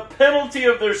from the penalty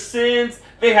of their sins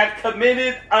they had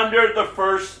committed under the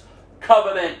first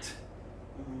covenant.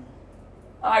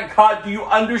 God, do you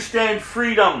understand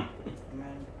freedom?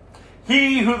 Amen.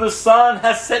 He who the Son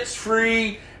has set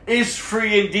free is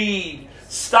free indeed.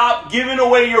 Stop giving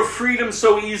away your freedom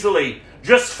so easily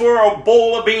just for a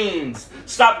bowl of beans.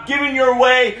 Stop giving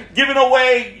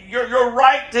away your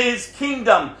right to his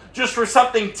kingdom just for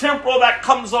something temporal that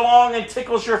comes along and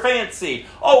tickles your fancy.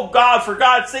 Oh God, for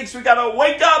God's sakes, we got to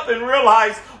wake up and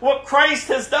realize what Christ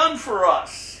has done for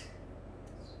us.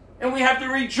 And we have to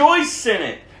rejoice in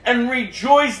it. And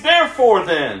rejoice therefore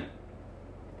then,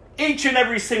 each and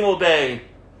every single day,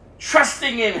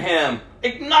 trusting in him,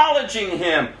 acknowledging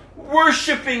him,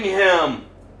 worshiping him.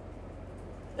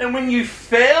 And when you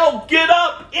fail, get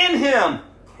up in him.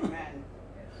 Amen.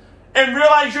 And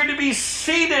realize you're to be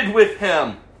seated with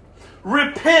him.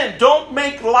 Repent. Don't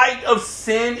make light of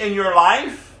sin in your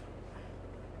life.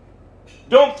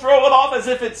 Don't throw it off as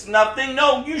if it's nothing.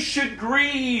 No, you should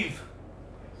grieve.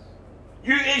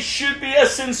 It should be a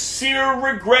sincere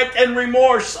regret and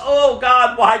remorse. Oh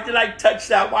God, why did I touch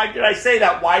that? Why did I say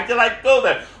that? Why did I go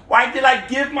there? Why did I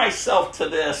give myself to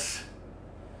this?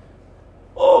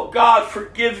 Oh God,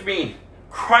 forgive me.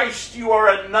 Christ, you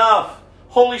are enough.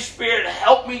 Holy Spirit,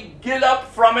 help me get up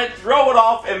from it, throw it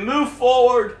off, and move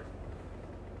forward.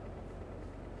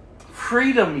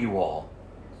 Freedom, you all.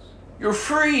 You're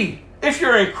free. if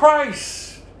you're in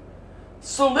Christ.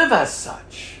 So live as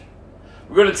such.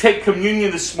 We're going to take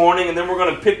communion this morning, and then we're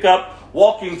going to pick up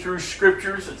walking through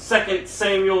scriptures. At 2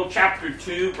 Samuel chapter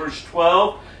 2, verse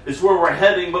 12 is where we're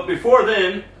heading. But before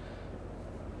then,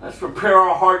 let's prepare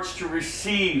our hearts to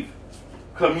receive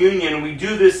communion. We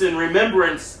do this in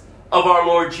remembrance of our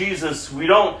Lord Jesus. We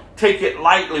don't take it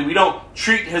lightly. We don't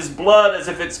treat his blood as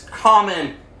if it's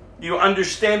common. You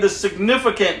understand the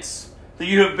significance that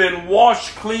you have been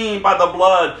washed clean by the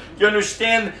blood. You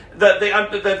understand that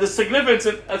the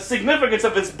significance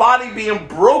of his body being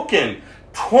broken,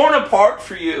 torn apart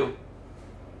for you.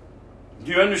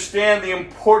 Do you understand the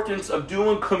importance of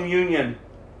doing communion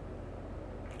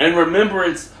in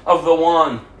remembrance of the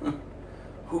one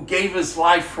who gave his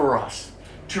life for us,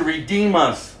 to redeem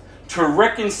us, to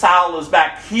reconcile us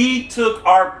back? He took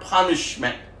our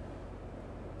punishment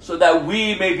so that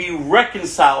we may be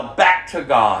reconciled back to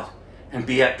God and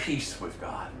be at peace with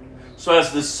God. So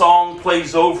as the song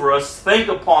plays over us, think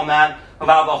upon that.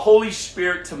 Allow the Holy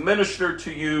Spirit to minister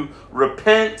to you.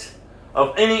 Repent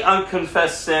of any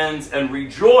unconfessed sins and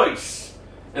rejoice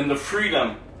in the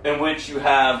freedom in which you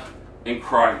have in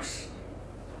Christ.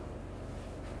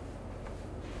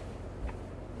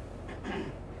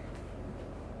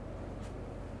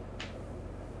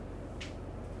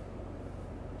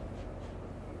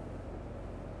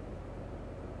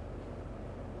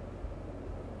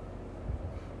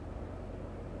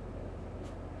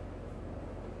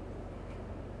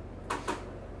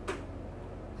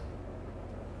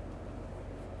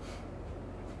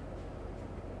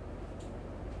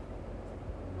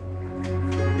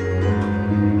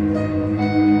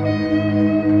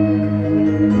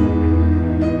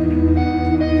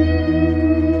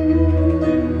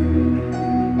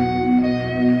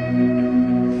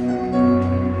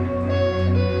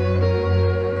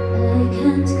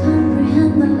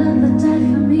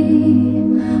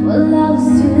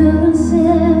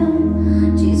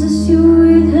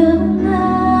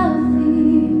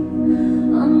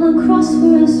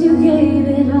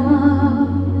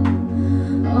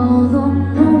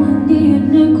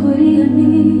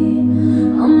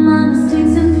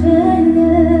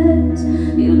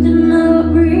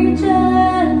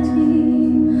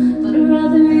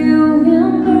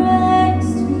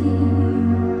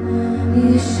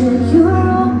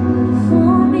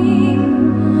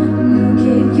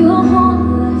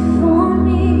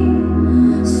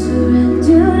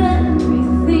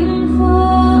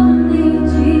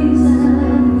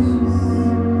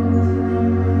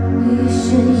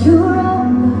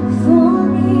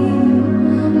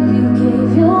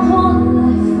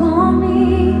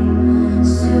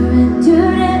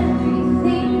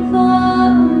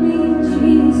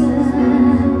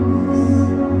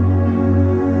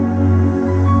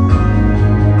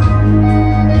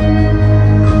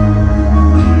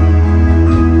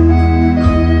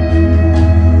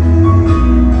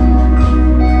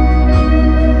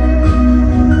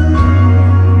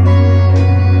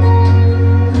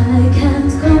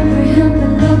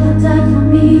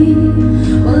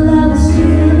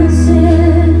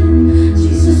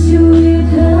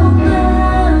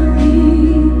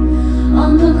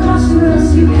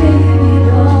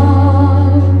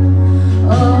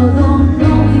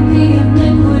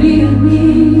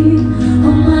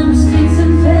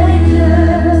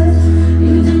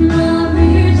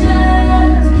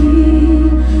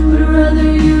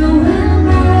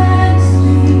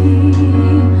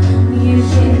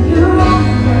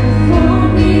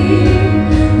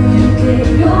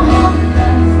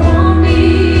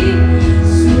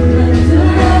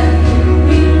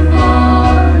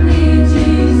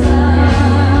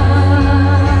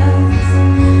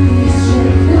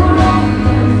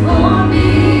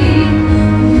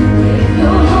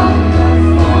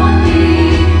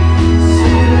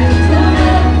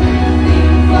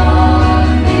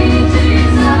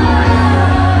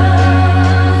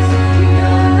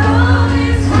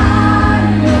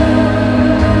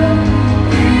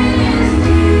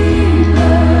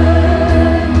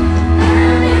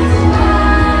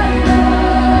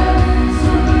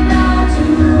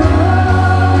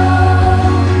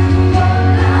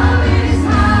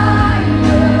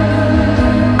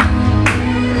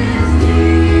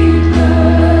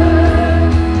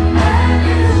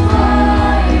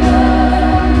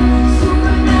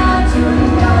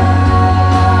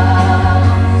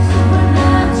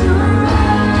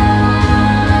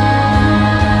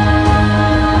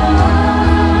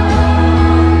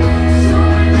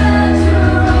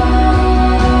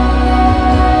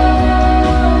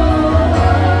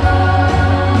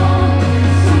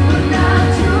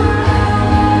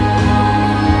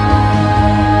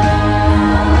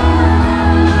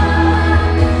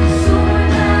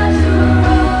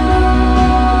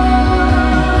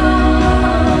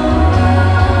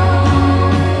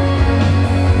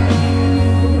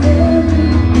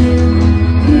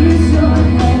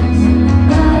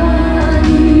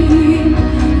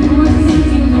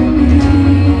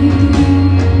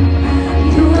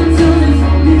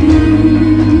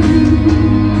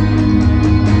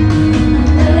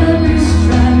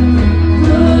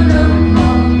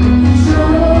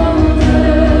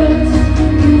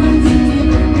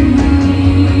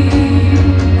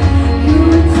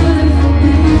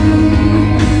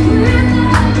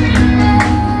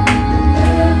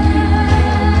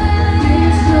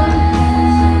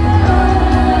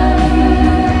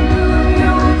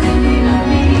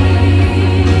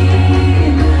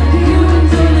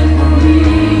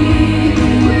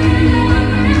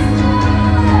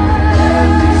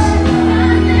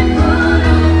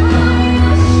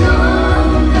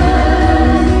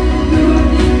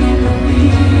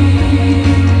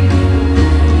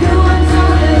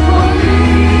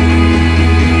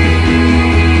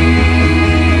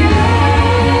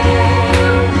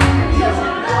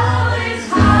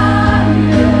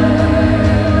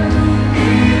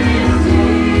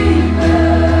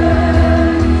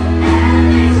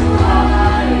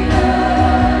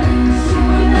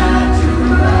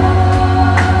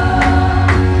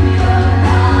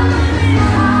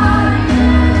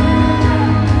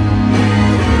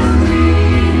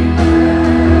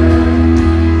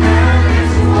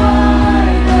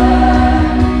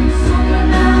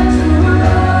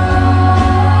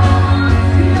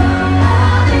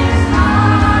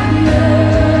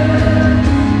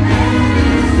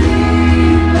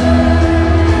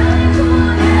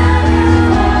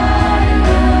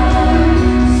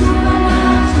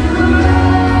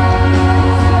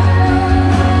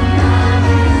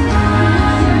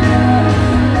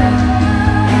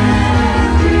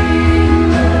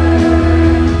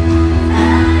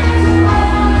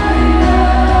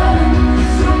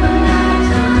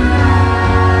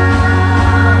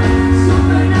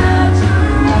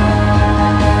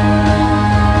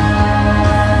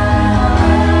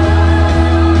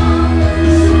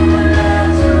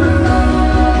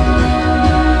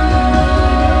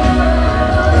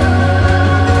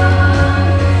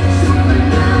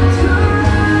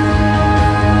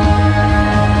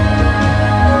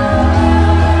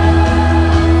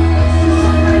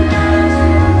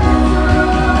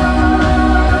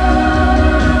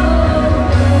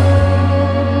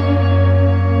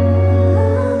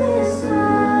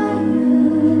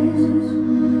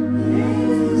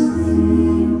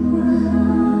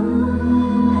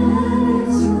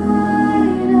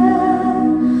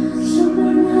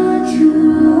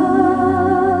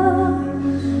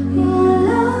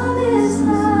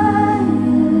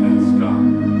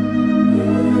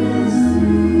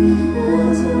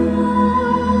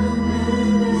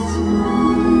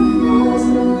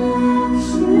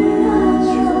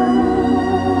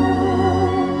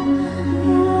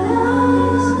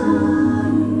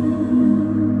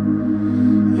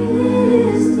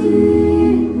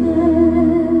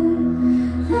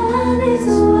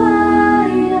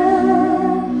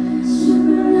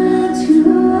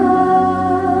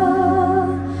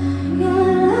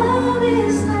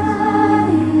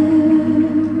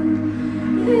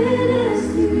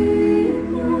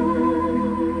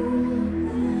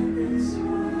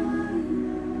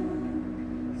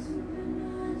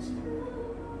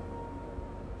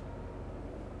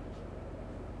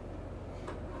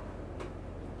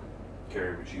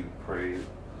 Carrie, would you pray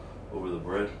over the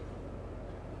bread?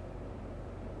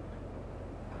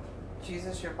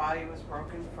 Jesus, your body was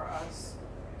broken for us.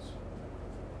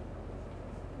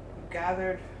 You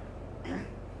gathered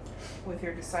with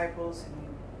your disciples and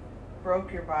you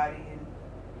broke your body and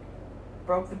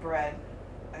broke the bread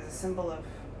as a symbol of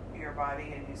your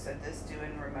body, and you said, "This do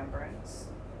in remembrance."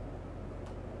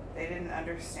 They didn't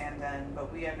understand then,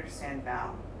 but we understand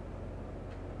now.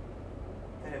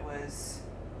 That it was,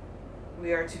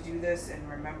 we are to do this in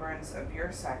remembrance of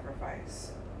your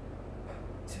sacrifice,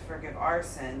 to forgive our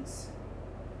sins,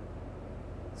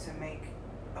 to make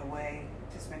a way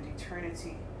to spend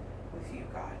eternity with you,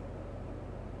 God.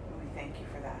 And we thank you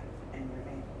for that in your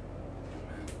name.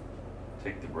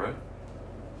 Take the bread.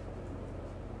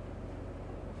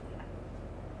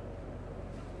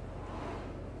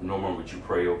 Norma, would you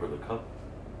pray over the cup?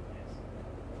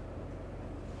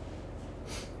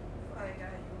 Father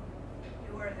God,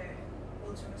 you are the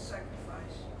ultimate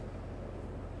sacrifice.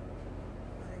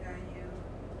 Father God, you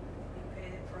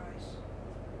paid the price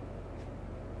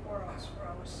for us, for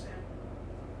our sin.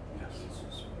 Yes.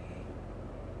 Jesus,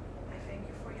 I thank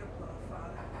you for your blood,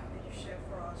 Father, that you shed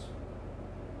for us.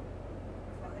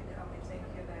 Father God, we thank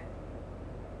you that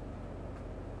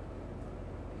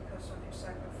because of your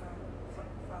sacrifice,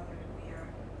 Father, we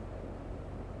are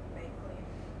made clean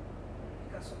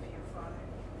because of you, Father.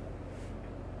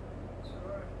 So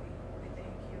Lord, we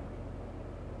thank you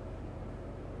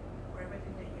for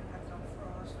everything that you have done for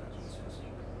us, Lord Jesus.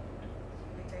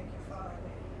 We thank you, Father,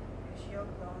 that it's your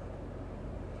blood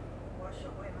wash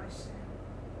away my sin.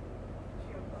 It's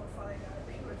your blood, Father God,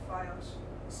 purify us,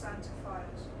 sanctify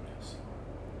us.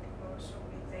 Lord, so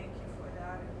we thank you for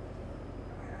that.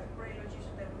 And I pray, Lord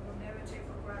Jesus, that we will never take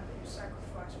for granted your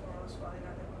sacrifice for us, Father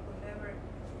God, that we will never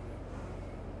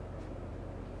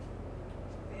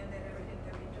think that everything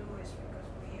that we do is because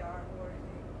we are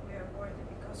worthy. We are worthy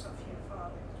because of you,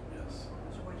 Father. Yes.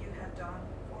 Because what you have done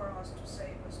for us to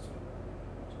save us, to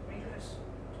bring us,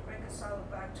 to reconcile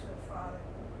back to the Father.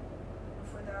 And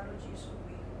for that, Lord Jesus,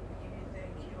 we give you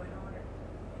thank you and honor.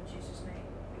 In Jesus' name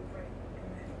we pray.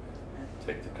 Amen.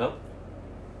 Take the cup.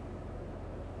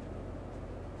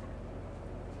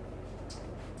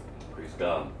 Praise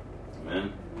God.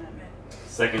 Amen.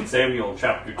 Amen. 2 Samuel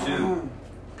chapter 2.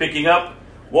 Picking up,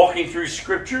 walking through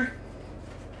Scripture.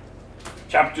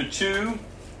 Chapter 2.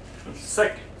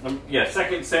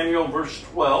 2 Samuel verse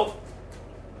 12.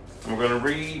 And we're going to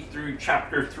read through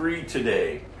chapter 3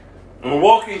 today. And we're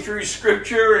walking through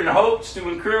Scripture in hopes to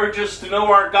encourage us to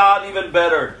know our God even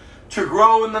better, to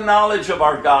grow in the knowledge of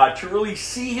our God, to really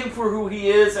see Him for who He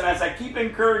is. And as I keep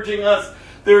encouraging us,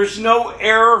 there's no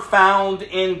error found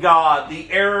in God.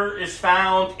 The error is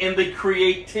found in the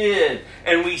created.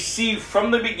 And we see from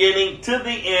the beginning to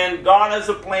the end, God has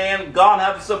a plan, God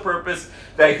has a purpose,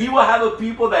 that He will have a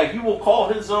people that He will call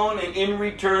His own, and in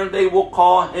return they will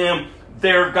call Him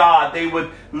their God. They would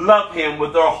love Him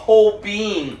with their whole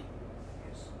being.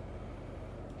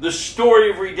 The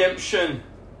story of redemption.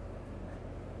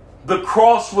 The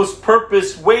cross was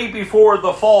purposed way before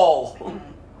the fall.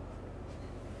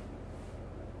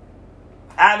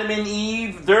 Adam and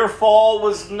Eve, their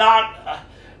fall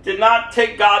did not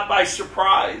take God by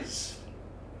surprise.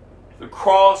 The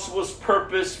cross was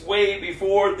purposed way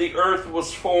before the earth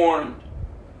was formed.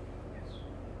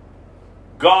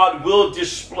 God will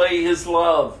display His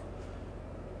love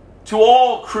to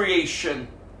all creation.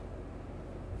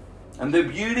 And the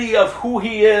beauty of who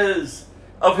He is,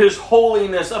 of His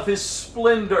holiness, of His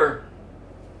splendor.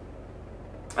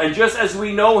 And just as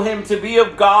we know Him to be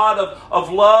of God,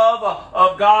 of love,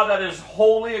 of God that is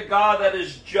holy, a God that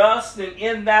is just, and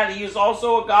in that He is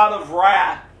also a God of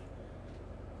wrath.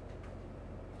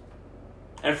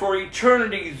 And for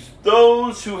eternity,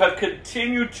 those who have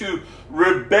continued to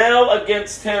rebel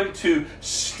against Him, to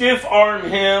stiff-arm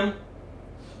Him,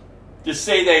 to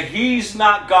say that He's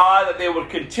not God, that they will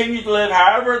continue to live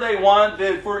however they want,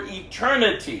 then for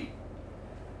eternity,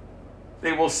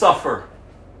 they will suffer.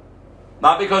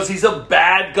 Not because He's a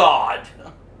bad God.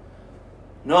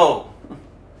 No.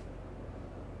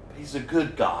 But He's a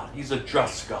good God. He's a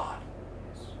just God.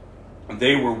 And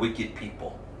they were wicked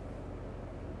people.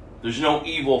 There's no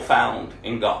evil found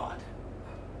in God.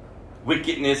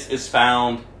 Wickedness is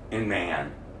found in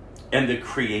man and the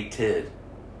created.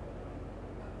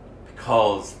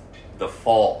 Because the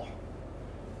fall.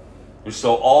 And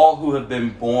so all who have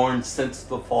been born since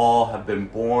the fall have been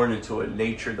born into a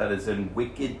nature that is in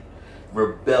wicked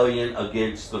rebellion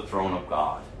against the throne of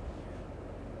God.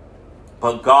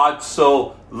 But God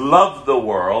so loved the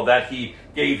world that He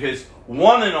gave His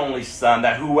one and only Son,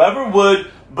 that whoever would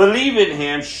believe in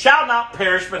him shall not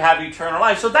perish but have eternal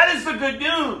life. So that is the good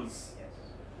news.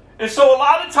 And so a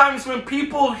lot of times when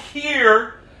people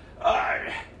hear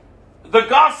the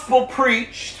gospel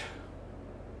preached,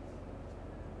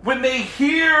 when they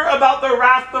hear about the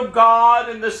wrath of God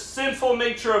and the sinful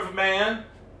nature of man,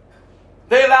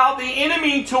 they allow the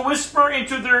enemy to whisper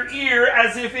into their ear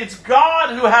as if it's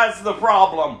God who has the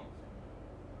problem.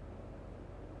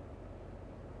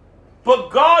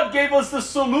 But God gave us the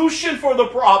solution for the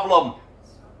problem.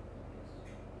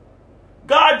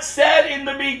 God said in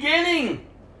the beginning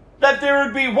that there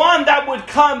would be one that would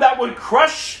come that would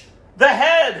crush the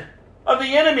head of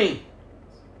the enemy.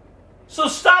 So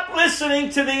stop listening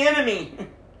to the enemy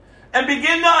and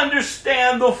begin to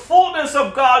understand the fullness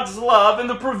of God's love and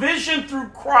the provision through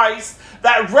Christ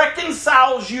that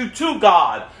reconciles you to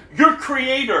God, your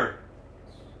Creator,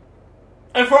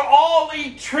 and for all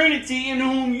eternity, in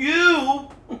whom you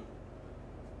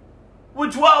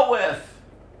would dwell with.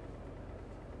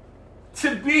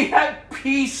 To be at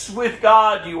peace with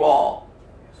God, you all.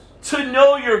 To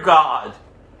know your God.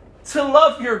 To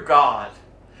love your God.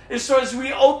 And so as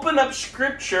we open up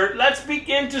Scripture, let's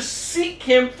begin to seek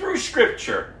Him through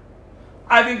Scripture.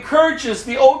 I've encouraged us,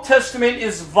 the Old Testament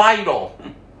is vital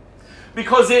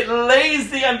because it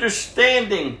lays the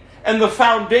understanding and the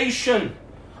foundation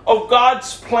of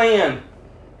God's plan.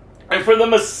 And for the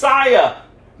Messiah,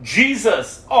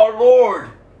 Jesus, our Lord,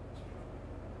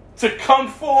 to come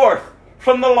forth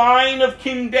from the line of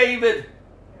King David.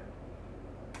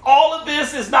 All of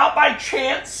this is not by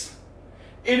chance.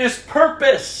 It is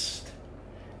purposed.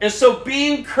 And so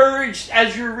be encouraged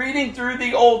as you're reading through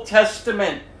the Old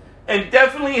Testament, and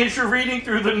definitely as you're reading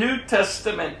through the New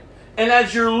Testament, and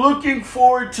as you're looking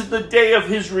forward to the day of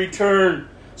His return.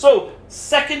 So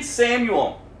 2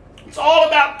 Samuel, it's all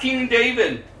about King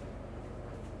David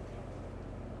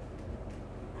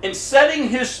and setting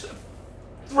his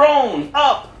throne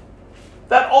up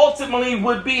that ultimately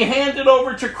would be handed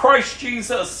over to Christ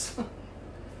Jesus.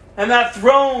 And that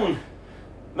throne,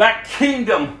 that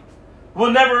kingdom,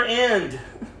 will never end.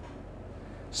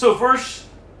 So verse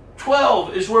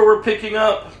 12 is where we're picking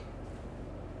up.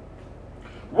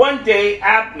 One day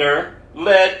Abner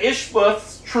led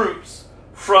Ishbosheth's troops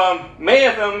from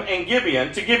Mahanaim and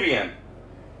Gibeon to Gibeon.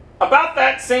 About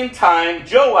that same time,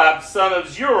 Joab, son of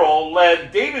Zeruiah,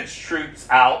 led David's troops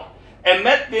out and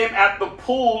met them at the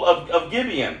pool of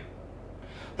Gibeon.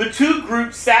 The two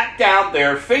groups sat down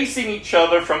there, facing each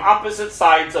other from opposite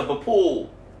sides of the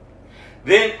pool.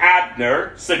 Then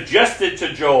Abner suggested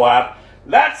to Joab,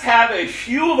 "Let's have a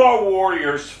few of our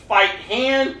warriors fight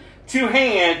hand to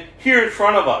hand here in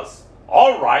front of us."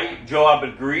 "All right," Joab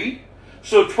agreed.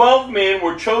 So 12 men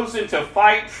were chosen to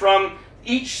fight from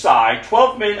each side,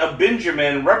 12 men of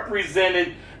Benjamin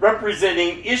representing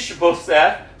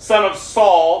Ishbosheth, son of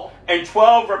Saul, and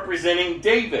 12 representing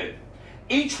David.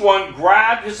 Each one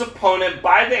grabbed his opponent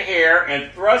by the hair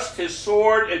and thrust his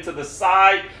sword into the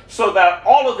side so that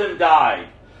all of them died.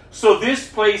 So this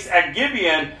place at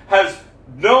Gibeon has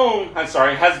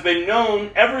been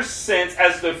known ever since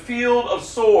as the Field of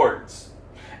Swords.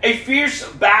 A fierce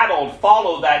battle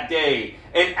followed that day,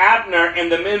 and Abner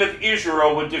and the men of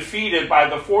Israel were defeated by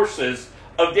the forces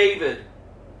of David.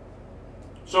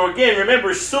 So again,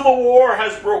 remember, civil war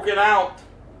has broken out.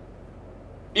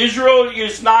 Israel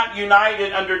is not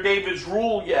united under David's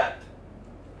rule yet.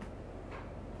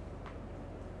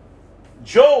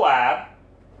 Joab,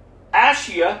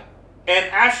 Ashiah,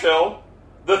 and Ashel,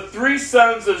 the three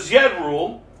sons of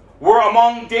Zeruiah, were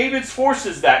among David's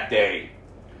forces that day.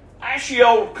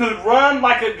 Ashiel could run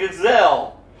like a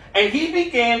gazelle, and he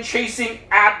began chasing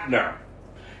Abner.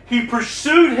 He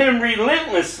pursued him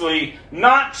relentlessly,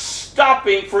 not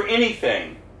stopping for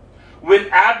anything. When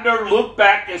Abner looked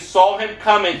back and saw him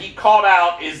coming, he called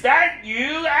out, "Is that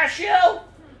you, Ashiel?"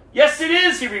 "Yes, it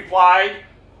is," he replied.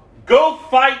 "Go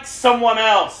fight someone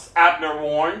else," Abner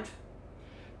warned.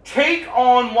 "Take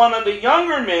on one of the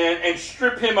younger men and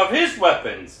strip him of his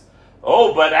weapons."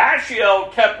 Oh, but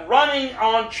Ashiel kept running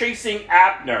on chasing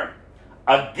Abner.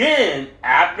 Again,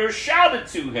 Abner shouted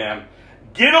to him,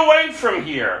 "Get away from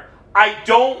here. I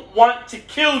don't want to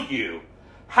kill you.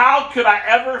 How could I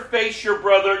ever face your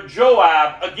brother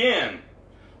Joab again?"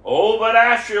 Oh, but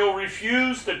Ashiel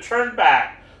refused to turn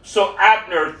back. So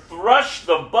Abner thrust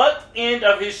the butt end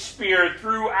of his spear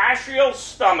through Ashiel's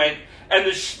stomach, and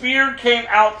the spear came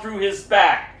out through his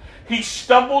back. He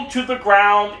stumbled to the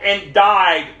ground and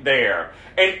died there.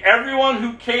 And everyone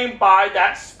who came by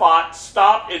that spot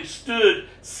stopped and stood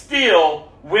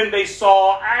still when they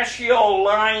saw Ashiel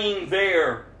lying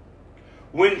there.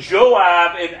 When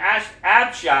Joab and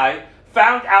Abishai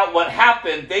found out what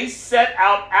happened, they set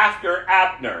out after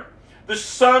Abner. The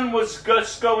sun was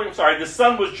just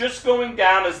going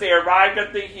down as they arrived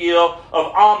at the hill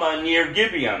of Ammah near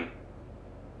Gibeon.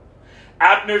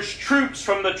 Abner's troops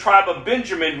from the tribe of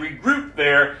Benjamin regrouped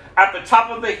there at the top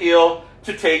of the hill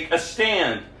to take a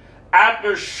stand.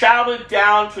 Abner shouted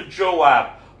down to Joab,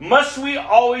 "Must we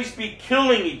always be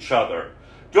killing each other?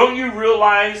 Don't you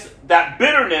realize that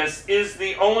bitterness is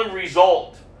the only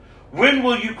result? When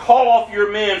will you call off your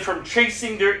men from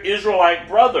chasing their Israelite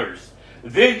brothers?"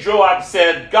 Then Joab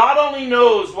said, "God only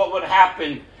knows what would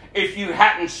happen if you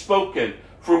hadn't spoken,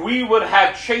 for we would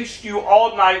have chased you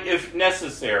all night if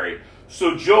necessary."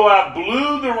 So Joab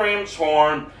blew the ram's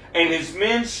horn, and his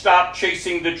men stopped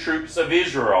chasing the troops of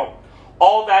Israel.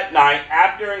 All that night,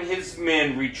 Abner and his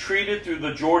men retreated through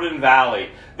the Jordan Valley.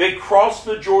 They crossed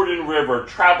the Jordan River,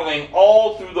 traveling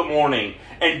all through the morning,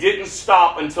 and didn't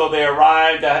stop until they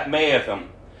arrived at Mahanaim.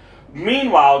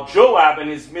 Meanwhile, Joab and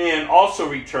his men also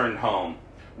returned home.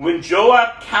 When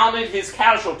Joab counted his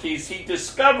casualties, he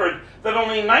discovered that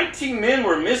only 19 men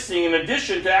were missing in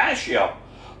addition to Ashiel.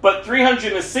 But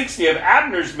 360 of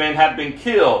Abner's men had been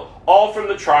killed, all from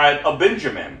the tribe of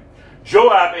Benjamin.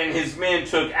 Joab and his men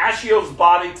took Ashiel's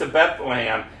body to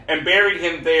Bethlehem and buried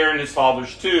him there in his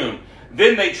father's tomb.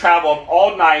 Then they traveled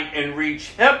all night and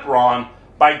reached Hebron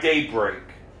by daybreak.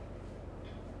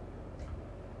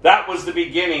 That was the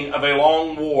beginning of a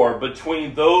long war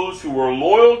between those who were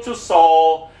loyal to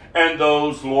Saul and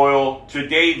those loyal to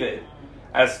David.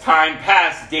 As time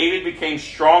passed, David became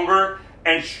stronger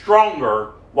and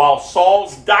stronger, while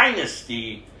Saul's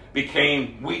dynasty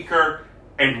became weaker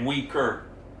and weaker.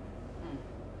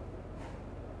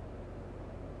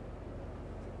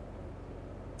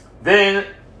 Then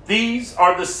these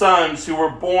are the sons who were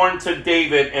born to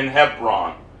David in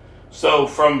Hebron. So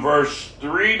from verse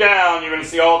 3 down, you're going to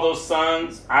see all those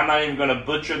sons. I'm not even going to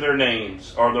butcher their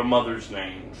names or their mother's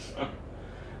names.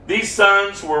 These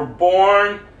sons were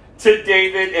born to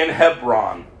David in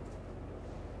Hebron.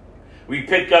 We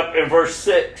pick up in verse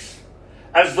 6.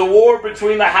 As the war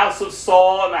between the house of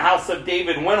Saul and the house of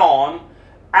David went on,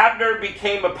 Abner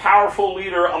became a powerful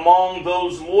leader among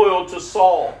those loyal to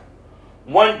Saul.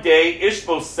 One day,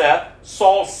 Ishbosheth,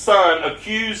 Saul's son,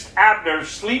 accused Abner of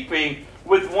sleeping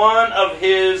with one of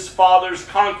his father's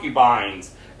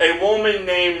concubines, a woman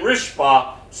named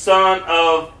Rishpah, son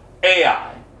of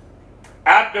Ai.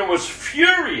 Abner was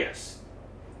furious,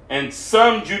 and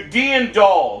some Judean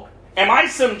dog. "Am I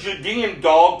some Judean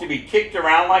dog to be kicked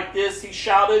around like this?" he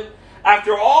shouted.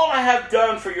 "After all I have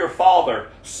done for your father,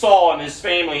 Saul, and his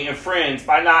family and friends,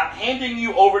 by not handing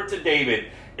you over to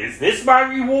David, is this my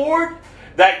reward?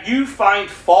 That you find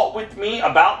fault with me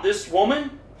about this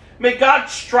woman? May God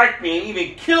strike me and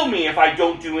even kill me if I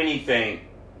don't do anything.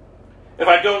 If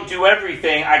I don't do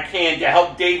everything I can to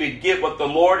help David get what the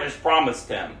Lord has promised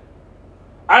him.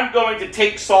 I'm going to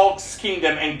take Saul's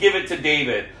kingdom and give it to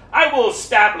David. I will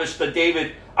establish the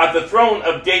throne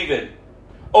of David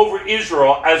over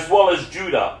Israel as well as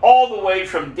Judah, all the way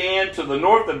from Dan to the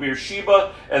north of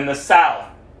Beersheba and the south."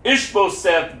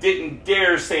 Ishbosheth didn't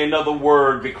dare say another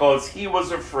word because he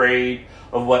was afraid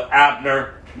of what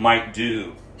Abner might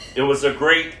do. It was a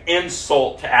great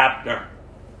insult to Abner.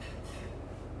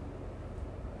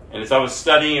 And as I was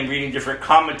studying and reading different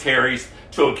commentaries,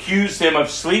 to accuse him of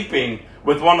sleeping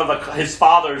with one of his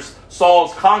father's,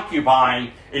 Saul's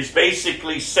concubine, is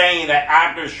basically saying that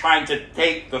Abner's trying to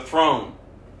take the throne.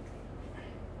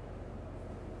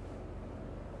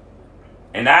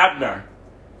 And Abner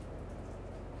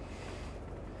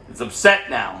is upset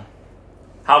now.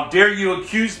 "How dare you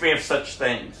accuse me of such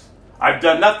things? I've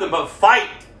done nothing but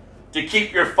fight to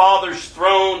keep your father's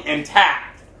throne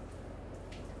intact."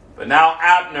 But now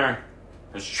Abner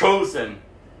has chosen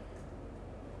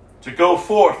to go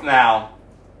forth now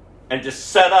and to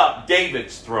set up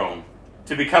David's throne,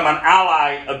 to become an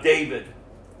ally of David.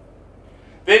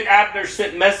 Then Abner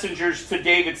sent messengers to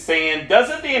David saying,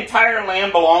 "Doesn't the entire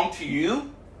land belong to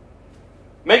you?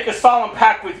 Make a solemn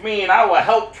pact with me, and I will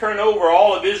help turn over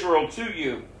all of Israel to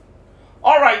you."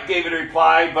 "All right," David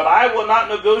replied, "but I will not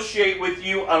negotiate with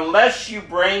you unless you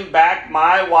bring back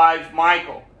my wife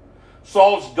Michal,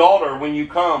 Saul's daughter, when you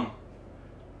come."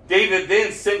 David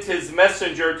then sent his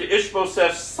messenger to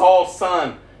Ishbosheth, Saul's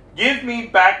son, "Give me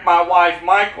back my wife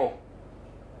Michal,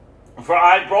 for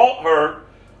I brought her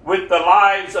with the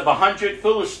lives of 100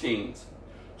 Philistines."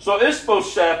 So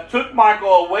Ishbosheth took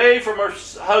Michal away from her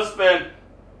husband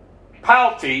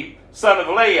Palti, son of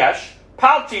Laish.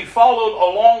 Palti followed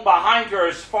along behind her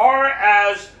as far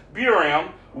as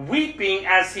Bahurim, weeping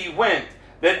as he went.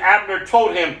 Then Abner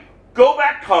told him, "Go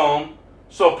back home."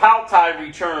 So Palti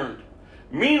returned.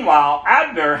 Meanwhile,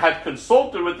 Abner had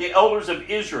consulted with the elders of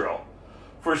Israel.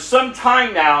 For some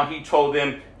time now, he told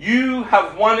them, "You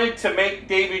have wanted to make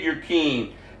David your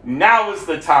king. Now is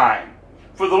the time.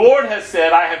 For the Lord has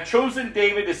said, I have chosen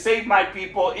David to save my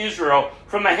people Israel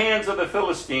from the hands of the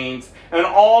Philistines and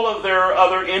all of their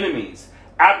other enemies."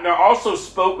 Abner also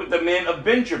spoke with the men of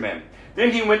Benjamin.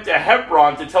 Then he went to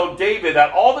Hebron to tell David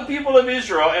that all the people of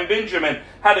Israel and Benjamin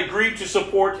had agreed to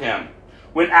support him.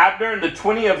 When Abner and the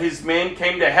 20 of his men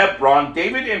came to Hebron,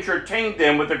 David entertained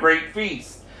them with a great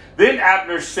feast. Then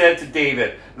Abner said to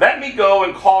David, "Let me go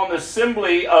and call an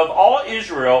assembly of all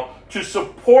Israel to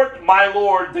support my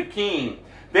lord the king.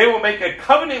 They will make a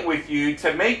covenant with you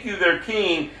to make you their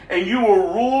king, and you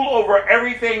will rule over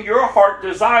everything your heart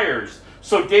desires."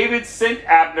 So David sent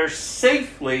Abner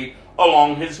safely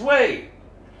along his way.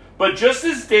 But just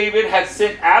as David had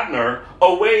sent Abner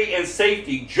away in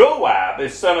safety, Joab,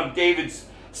 some of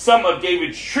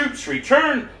David's troops,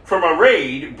 returned from a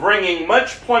raid, bringing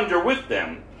much plunder with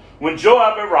them. When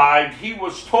Joab arrived, he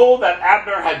was told that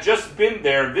Abner had just been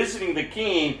there visiting the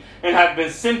king and had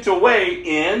been sent away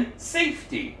in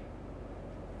safety.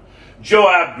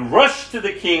 Joab rushed to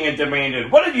the king and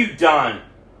demanded, "What have you done?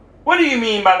 What do you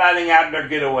mean by letting Abner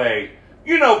get away?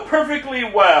 You know perfectly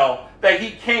well that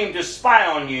he came to spy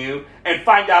on you and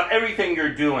find out everything you're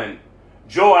doing."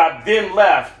 Joab then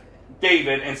left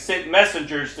David and sent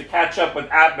messengers to catch up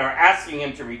with Abner, asking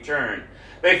him to return.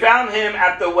 They found him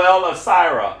at the well of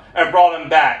Sirah and brought him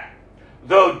back,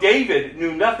 though David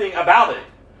knew nothing about it.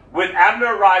 When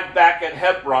Abner arrived back at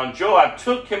Hebron, Joab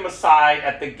took him aside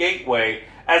at the gateway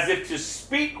as if to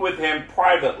speak with him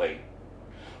privately.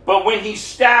 But when he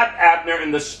stabbed Abner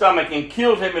in the stomach and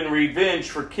killed him in revenge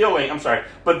for killing,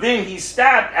 then he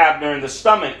stabbed Abner in the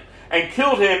stomach and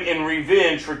killed him in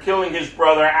revenge for killing his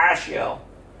brother Ashiel.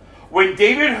 When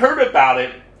David heard about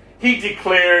it, he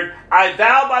declared, "I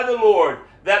vow by the Lord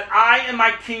that I and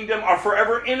my kingdom are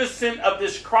forever innocent of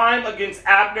this crime against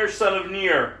Abner, son of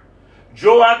Ner.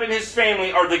 Joab and his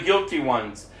family are the guilty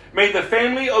ones. May the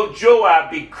family of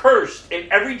Joab be cursed in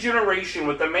every generation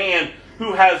with a man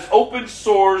who has open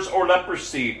sores or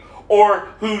leprosy, or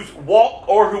who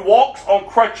walks on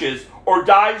crutches, or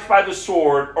dies by the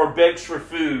sword, or begs for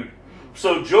food."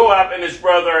 So Joab and his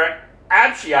brother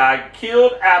Abishai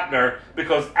killed Abner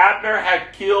because Abner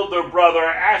had killed their brother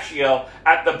Ashiel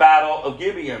at the battle of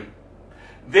Gibeon.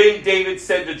 Then David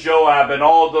said to Joab and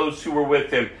all those who were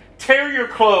with him, "Tear your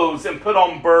clothes and put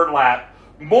on burlap.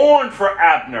 Mourn for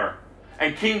Abner."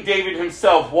 And King David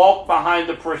himself walked behind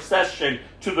the procession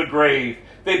to the grave.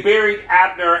 They buried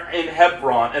Abner in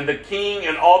Hebron, and the king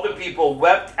and all the people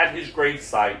wept at his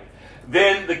gravesite.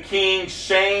 Then the king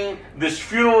sang this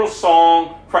funeral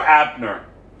song for Abner.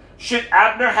 "Should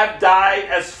Abner have died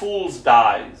as fools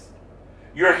die?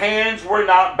 Your hands were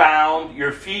not bound,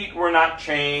 your feet were not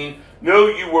chained. No,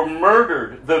 you were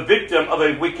murdered, the victim of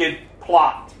a wicked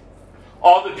plot."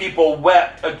 All the people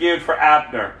wept again for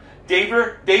Abner.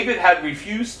 David had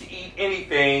refused to eat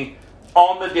anything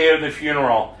on the day of the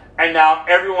funeral, and now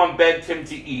everyone begged him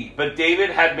to eat. But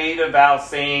David had made a vow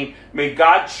saying, "May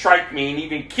God strike me and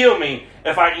even kill me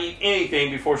if I eat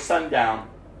anything before sundown."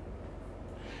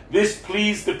 This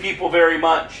pleased the people very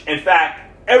much. In fact,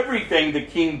 everything the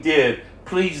king did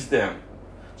pleased them.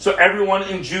 So everyone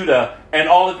in Judah and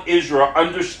all of Israel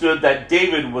understood that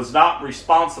David was not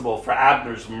responsible for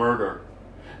Abner's murder.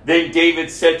 Then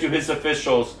David said to his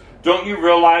officials, "Don't you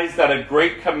realize that a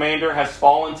great commander has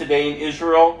fallen today in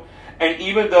Israel? And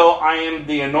even though I am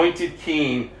the anointed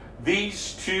king,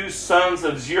 these two sons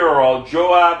of Zeruiah,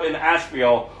 Joab and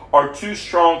Asbiel, are too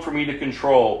strong for me to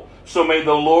control. So may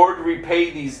the Lord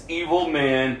repay these evil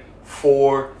men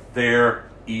for their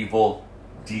evil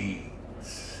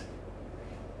deeds."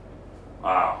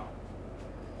 Wow.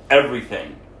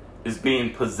 Everything is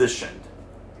being positioned.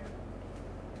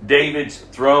 David's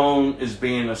throne is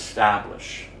being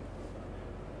established.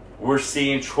 We're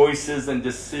seeing choices and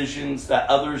decisions that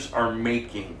others are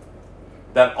making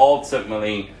that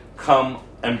ultimately come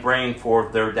and bring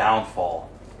forth their downfall.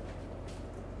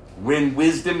 When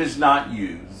wisdom is not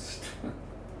used,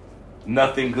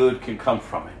 nothing good can come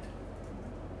from it.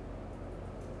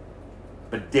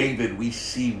 But David, we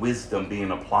see wisdom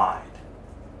being applied.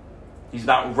 He's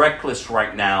not reckless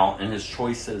right now in his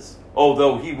choices,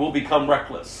 although he will become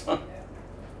reckless.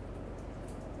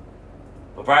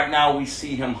 But right now we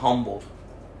see him humbled.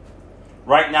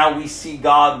 Right now we see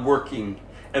God working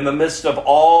in the midst of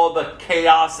all the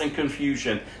chaos and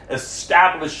confusion,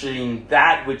 establishing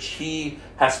that which he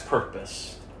has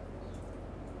purposed.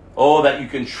 Oh, that you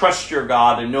can trust your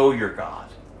God and know your God,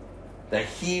 that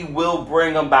he will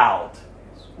bring about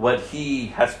what he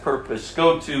has purposed.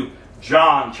 Go to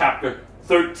John chapter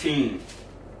 13,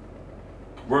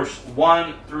 verse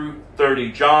 1 through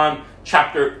 30. John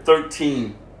chapter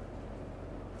 13.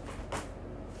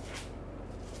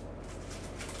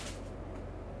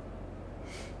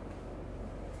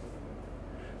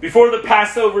 Before the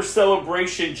Passover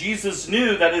celebration, Jesus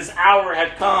knew that his hour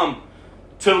had come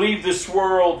to leave this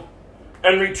world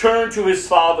and return to his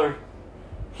Father.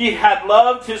 He had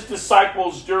loved his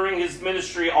disciples during his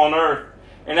ministry on earth,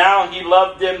 and now he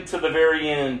loved them to the very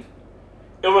end.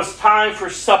 It was time for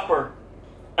supper,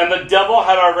 and the devil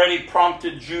had already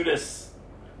prompted Judas,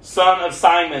 son of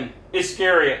Simon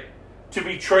Iscariot, to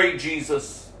betray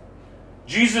Jesus.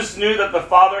 Jesus knew that the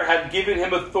Father had given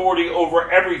him authority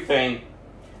over everything,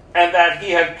 and that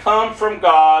he had come from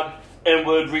God and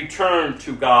would return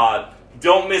to God.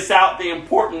 Don't miss out the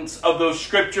importance of those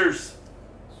scriptures.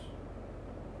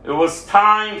 It was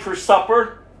time for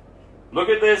supper. Look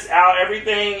at this, how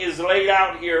everything is laid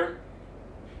out here.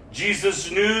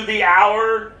 Jesus knew the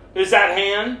hour is at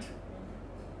hand.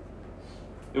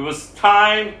 It was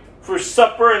time for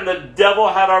supper, and the devil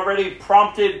had already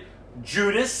prompted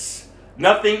Judas.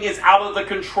 Nothing is out of the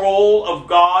control of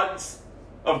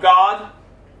God.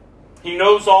 He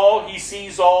knows all, he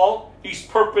sees all, he's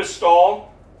purposed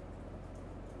all.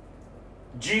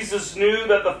 Jesus knew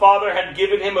that the Father had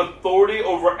given him authority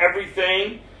over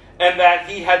everything, and that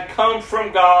he had come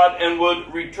from God and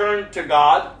would return to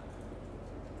God.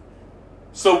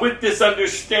 So with this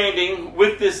understanding,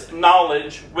 with this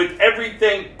knowledge, with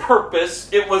everything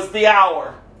purposed, it was the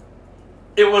hour.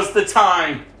 It was the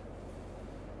time.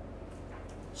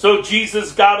 So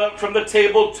Jesus got up from the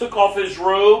table, took off his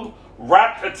robe,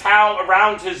 wrapped a towel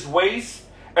around his waist,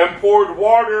 and poured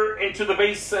water into the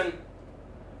basin.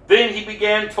 Then he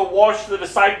began to wash the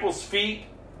disciples' feet,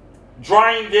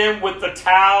 drying them with the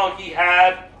towel he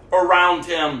had around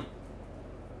him.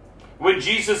 When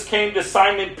Jesus came to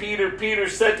Simon Peter, Peter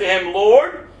said to him,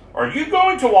 "Lord, are you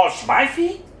going to wash my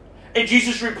feet?" And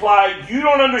Jesus replied, "You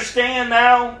don't understand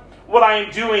now what I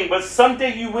am doing, but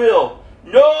someday you will."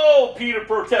 "No," Peter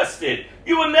protested,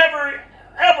 "you will never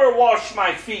ever wash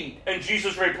my feet." And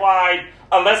Jesus replied,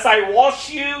 "Unless I wash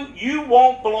you, you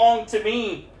won't belong to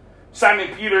me."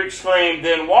 Simon Peter exclaimed,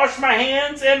 "Then wash my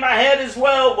hands and my head as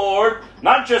well, Lord,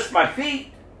 not just my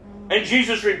feet." And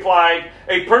Jesus replied,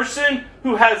 "A person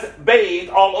who has bathed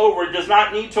all over does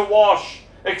not need to wash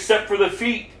except for the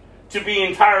feet to be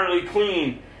entirely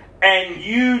clean. And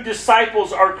you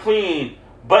disciples are clean,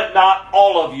 but not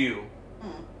all of you."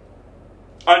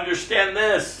 Understand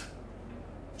this.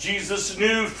 Jesus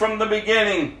knew from the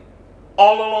beginning,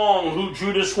 all along, who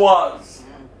Judas was.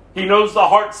 He knows the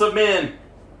hearts of men.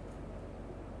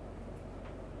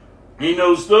 He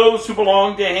knows those who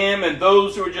belong to him and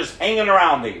those who are just hanging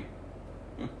around him.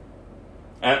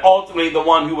 And ultimately the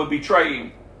one who would betray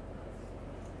him.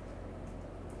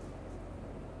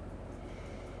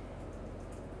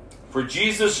 For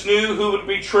Jesus knew who would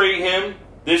betray him.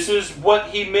 This is what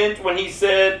he meant when he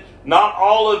said, "Not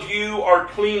all of you are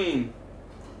clean."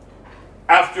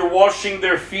 After washing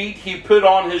their feet, he put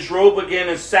on his robe again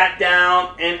and sat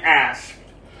down and asked,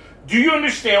 "Do you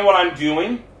understand what I'm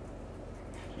doing?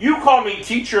 You call me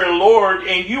teacher and Lord,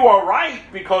 and you are right,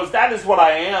 because that is what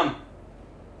I am.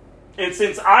 And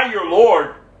since I, your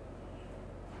Lord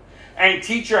and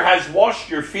teacher, has washed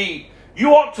your feet,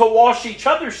 you ought to wash each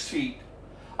other's feet.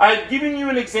 I have given you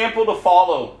an example to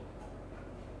follow.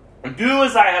 Do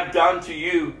as I have done to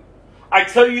you. I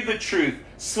tell you the truth,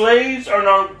 slaves are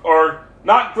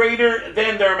not greater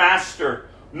than their master,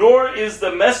 nor is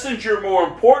the messenger more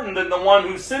important than the one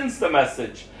who sends the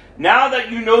message. Now that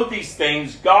you know these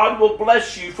things, God will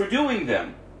bless you for doing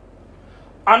them.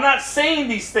 I'm not saying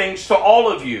these things to all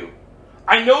of you.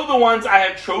 I know the ones I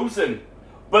have chosen,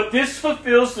 but this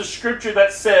fulfills the scripture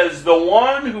that says, the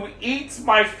one who eats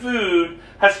my food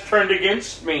has turned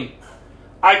against me.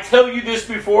 I tell you this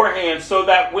beforehand, so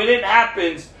that when it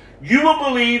happens, you will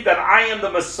believe that I am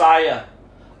the Messiah.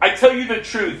 I tell you the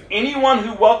truth, anyone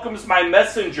who welcomes my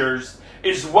messengers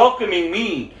is welcoming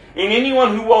me, and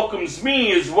anyone who welcomes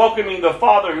me is welcoming the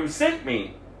Father who sent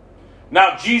me."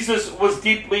 Now Jesus was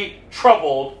deeply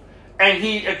troubled, and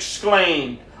he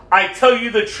exclaimed, "I tell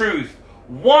you the truth,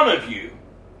 one of you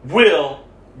will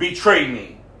betray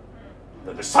me."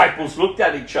 The disciples looked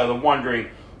at each other, wondering,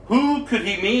 who could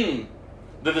he mean?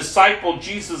 The disciple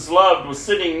Jesus loved was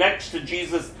sitting next to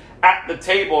Jesus at the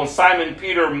table, and Simon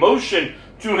Peter motioned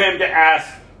to him to ask,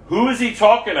 "Who is he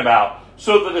talking about?"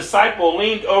 So the disciple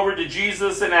leaned over to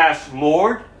Jesus and asked,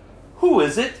 "Lord, who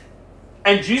is it?"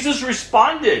 And Jesus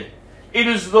responded, "It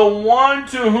is the one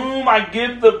to whom I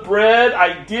give the bread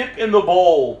I dip in the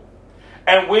bowl."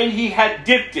 And when he had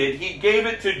dipped it, he gave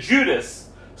it to Judas,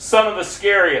 son of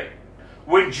Iscariot.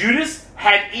 When Judas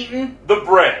had eaten the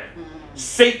bread,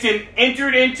 Satan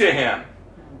entered into him.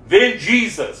 Then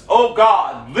Jesus, oh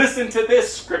God, listen to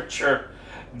this scripture.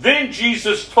 Then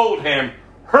Jesus told him,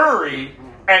 hurry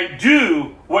and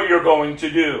do what you're going to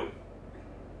do.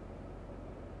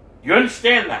 You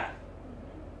understand that?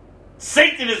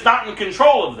 Satan is not in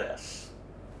control of this.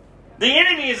 The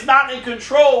enemy is not in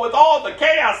control with all the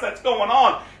chaos that's going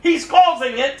on. He's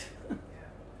causing it.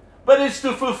 But it's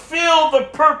to fulfill the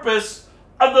purpose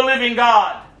of the living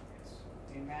God.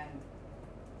 Amen.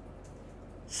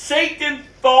 Satan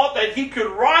thought that he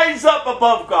could rise up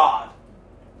above God.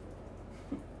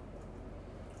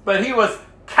 But he was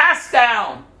cast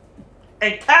down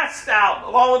and cast out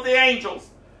along with the angels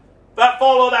that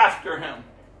followed after him.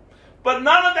 But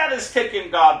none of that has taken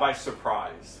God by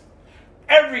surprise.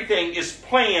 Everything is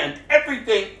planned.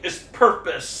 Everything is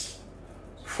purpose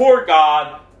for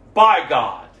God, by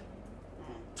God.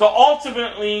 So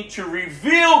ultimately to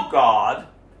reveal God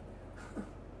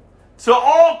to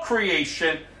all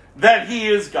creation that he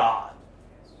is God.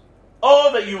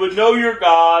 Oh, that you would know your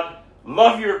God,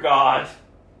 love your God.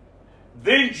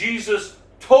 Then Jesus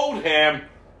told him,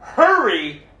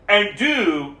 hurry and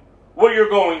do what you're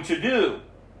going to do.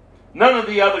 None of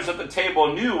the others at the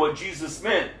table knew what Jesus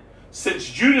meant. Since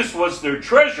Judas was their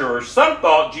treasurer, some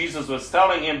thought Jesus was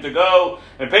telling him to go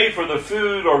and pay for the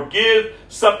food or give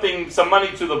some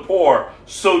money to the poor.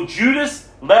 So Judas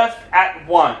left at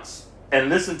once. And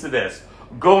listen to this,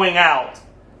 going out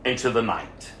into the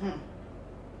night.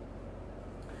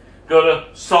 Go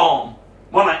to Psalm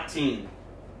 119.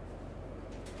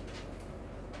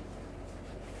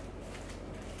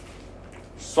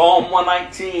 Psalm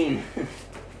 119.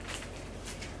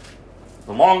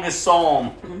 The longest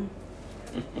psalm.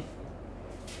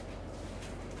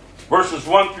 Verses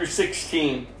 1 through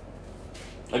 16.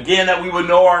 Again, that we would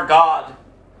know our God.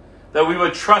 That we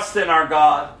would trust in our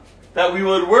God. That we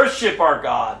would worship our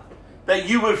God. That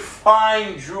you would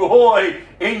find joy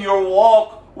in your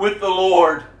walk with the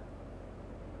Lord.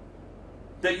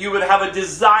 That you would have a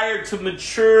desire to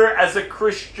mature as a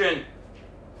Christian.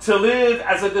 To live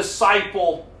as a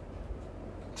disciple.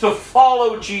 To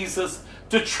follow Jesus.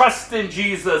 To trust in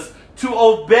Jesus. To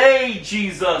obey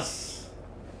Jesus.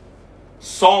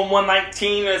 Psalm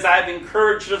 119, as I've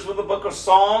encouraged us with the book of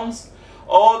Psalms.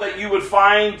 Oh, that you would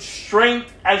find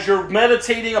strength as you're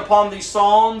meditating upon these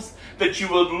Psalms. That you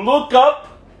would look up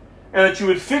and that you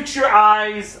would fix your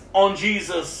eyes on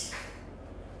Jesus.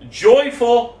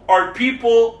 Joyful are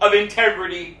people of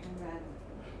integrity. Amen.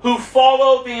 Who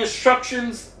follow the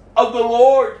instructions of the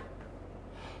Lord.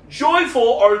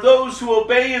 Joyful are those who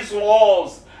obey his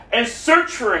laws and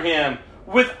search for him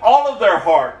with all of their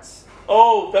hearts.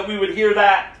 Oh, that we would hear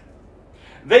that.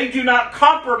 They do not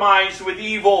compromise with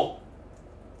evil.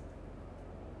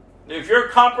 If you're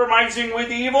compromising with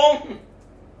evil,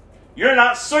 you're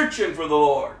not searching for the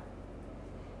Lord.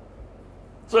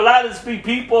 So let us be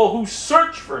people who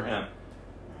search for him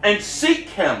and seek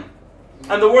him.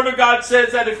 And the Word of God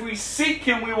says that if we seek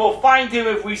him, we will find him.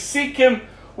 If we seek him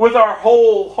with our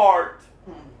whole heart.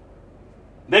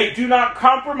 They do not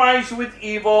compromise with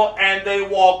evil, and they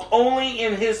walk only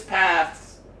in his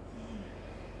paths.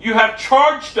 You have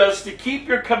charged us to keep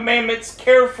your commandments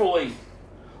carefully.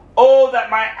 Oh, that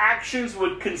my actions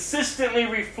would consistently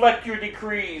reflect your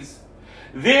decrees.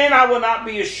 Then I will not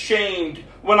be ashamed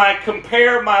when I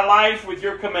compare my life with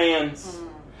your commands.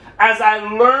 As I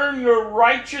learn your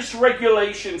righteous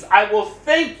regulations, I will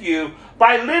thank you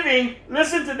by living,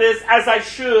 listen to this, as I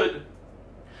should.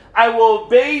 I will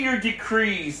obey your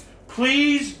decrees.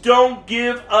 Please don't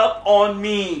give up on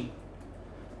me.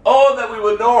 Oh, that we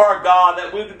would know our God,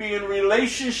 that we would be in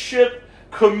relationship,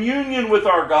 communion with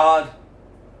our God.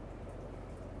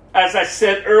 As I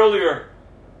said earlier,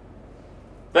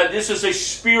 that this is a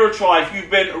spiritual life.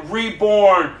 You've been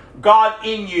reborn. God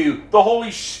in you. The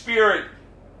Holy Spirit.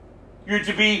 You're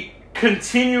to be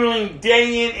continually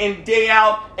day in and day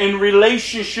out in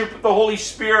relationship with the Holy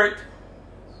Spirit.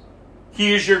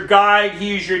 He is your guide.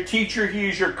 He is your teacher. He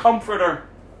is your comforter.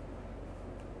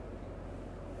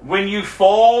 When you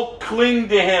fall, cling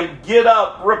to him. Get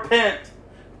up. Repent.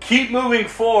 Keep moving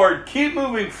forward. Keep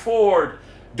moving forward.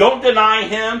 Don't deny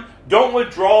him. Don't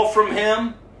withdraw from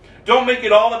him. Don't make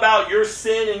it all about your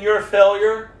sin and your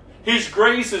failure. His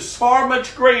grace is far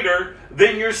much greater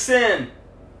than your sin.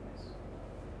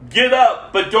 Get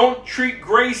up, but don't treat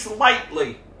grace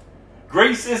lightly.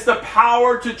 Grace is the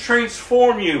power to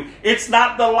transform you. It's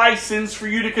not the license for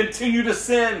you to continue to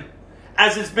sin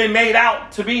as it's been made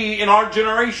out to be in our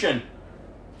generation.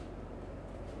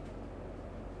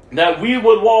 that we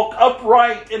would walk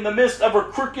upright in the midst of a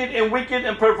crooked and wicked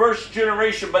and perverse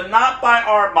generation, but not by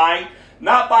our might,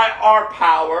 not by our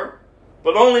power,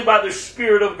 but only by the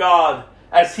Spirit of God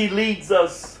as He leads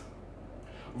us.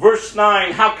 Verse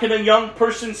 9, how can a young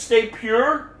person stay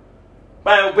pure?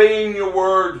 By obeying your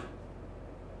word.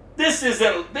 This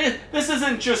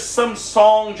isn't just some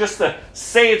song just to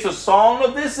say it's a song.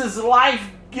 No, this is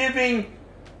life-giving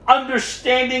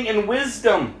understanding and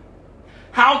wisdom.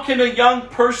 How can a young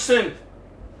person,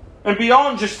 and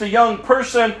beyond just a young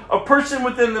person, a person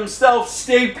within themselves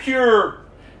stay pure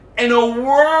in a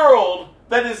world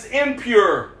that is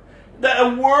impure,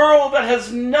 a world that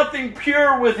has nothing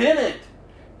pure within it?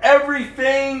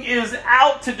 Everything is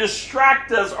out to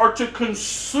distract us or to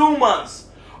consume us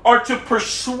or to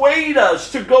persuade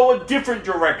us to go a different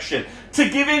direction, to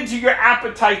give in to your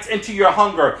appetites and to your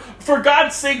hunger. For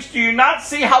God's sakes, do you not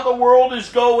see how the world is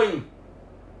going?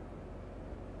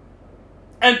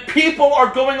 And people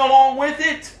are going along with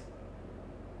it.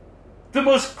 The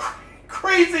most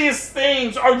craziest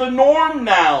things are the norm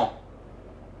now.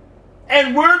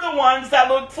 And we're the ones that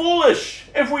look foolish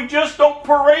if we just don't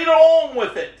parade along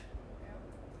with it.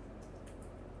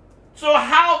 So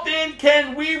how then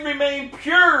can we remain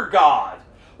pure, God?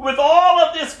 With all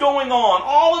of this going on,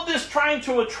 all of this trying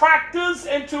to attract us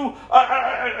and to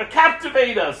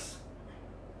captivate us,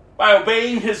 by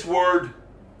obeying His word.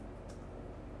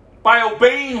 By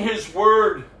obeying His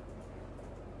word.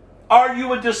 Are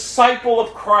you a disciple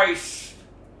of Christ?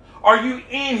 Are you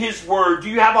in His word? Do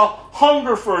you have a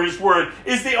hunger for His word?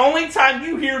 Is the only time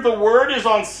you hear the word is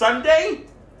on Sunday?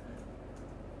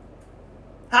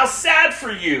 How sad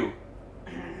for you.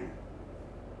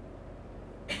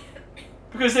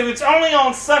 Because if it's only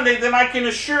on Sunday, then I can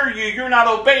assure you, you're not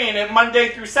obeying it Monday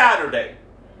through Saturday.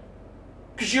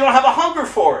 Because you don't have a hunger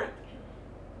for it.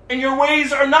 And your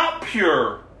ways are not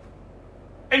pure.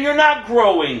 And you're not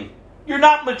growing. You're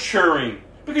not maturing.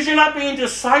 Because you're not being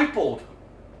discipled.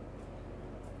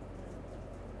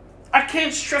 I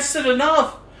can't stress it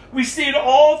enough. We see it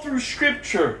all through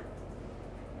Scripture.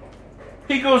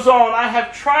 He goes on, I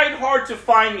have tried hard to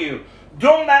find you.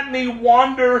 Don't let me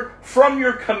wander from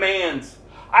your commands.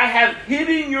 I have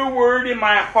hidden your word in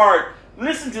my heart.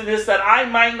 Listen to this, that I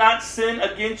might not sin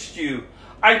against you.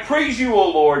 I praise you, O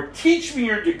Lord. Teach me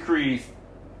your decrees.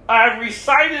 I have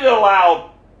recited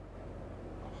aloud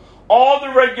all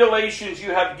the regulations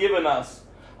you have given us.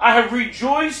 I have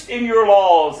rejoiced in your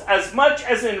laws as much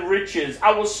as in riches.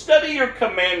 I will study your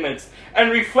commandments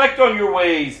and reflect on your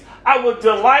ways. I will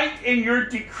delight in your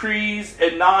decrees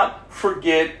and not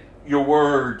forget your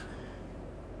word.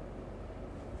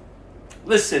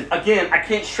 Listen, again, I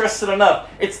can't stress it enough.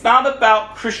 It's not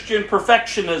about Christian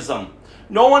perfectionism.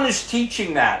 No one is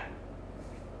teaching that.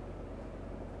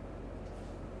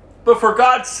 But for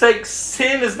God's sake,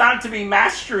 sin is not to be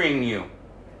mastering you.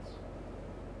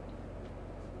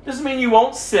 Doesn't mean you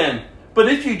won't sin. But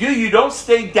if you do, you don't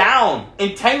stay down,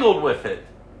 entangled with it.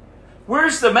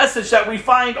 Where's the message that we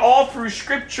find all through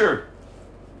Scripture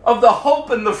of the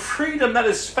hope and the freedom that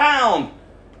is found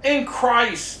in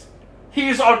Christ? He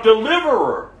is our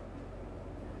deliverer.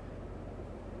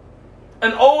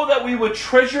 And oh, that we would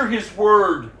treasure His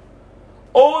word.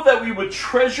 Oh, that we would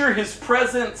treasure His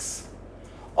presence.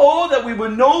 Oh, that we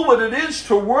would know what it is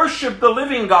to worship the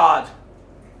living God.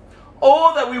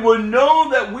 Oh, that we would know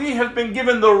that we have been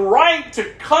given the right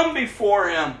to come before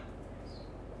Him.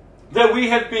 That we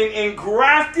have been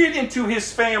engrafted into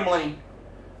His family.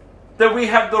 That we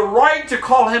have the right to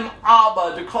call Him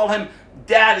Abba, to call Him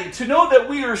Daddy. To know that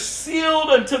we are sealed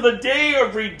until the day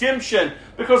of redemption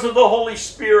because of the Holy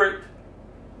Spirit.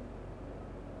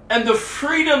 And the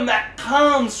freedom that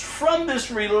comes from this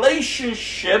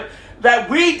relationship that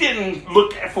we didn't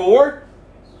look for,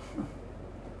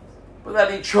 but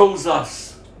that He chose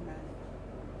us.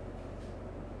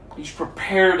 He's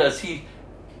prepared us. He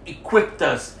equipped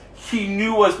us. He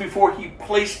knew us before He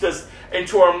placed us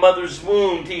into our mother's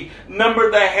womb. He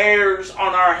numbered the hairs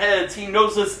on our heads. He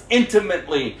knows us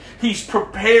intimately. He's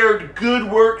prepared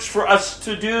good works for us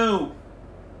to do.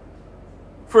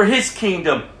 For His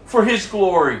kingdom. For His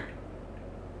glory.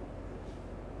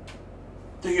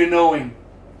 Do you know Him?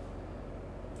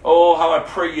 Oh, how I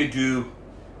pray you do.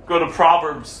 Go to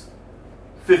Proverbs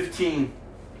 15,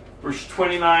 verse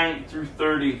 29 through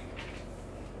 30.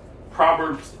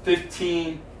 Proverbs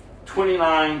 15,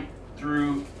 29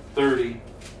 through 30.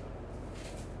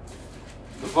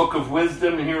 The book of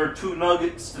wisdom, and here are 2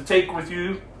 nuggets to take with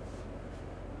you.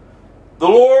 The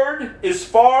Lord is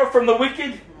far from the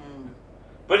wicked,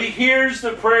 but He hears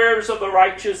the prayers of the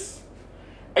righteous.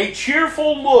 A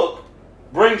cheerful look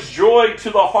brings joy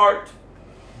to the heart.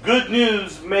 Good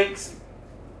news makes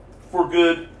for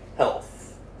good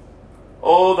health.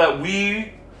 Oh, that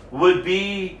we would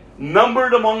be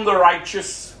numbered among the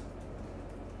righteous.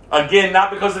 Again,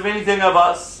 not because of anything of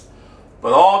us,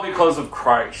 but all because of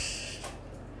Christ.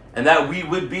 And that we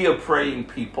would be a praying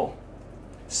people,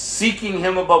 seeking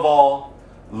Him above all,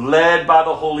 led by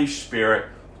the Holy Spirit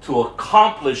to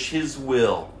accomplish His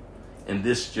will in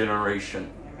this generation.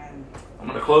 Amen. I'm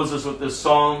going to close us with this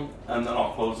song, and then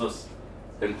I'll close us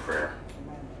in prayer.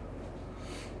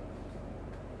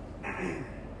 Amen.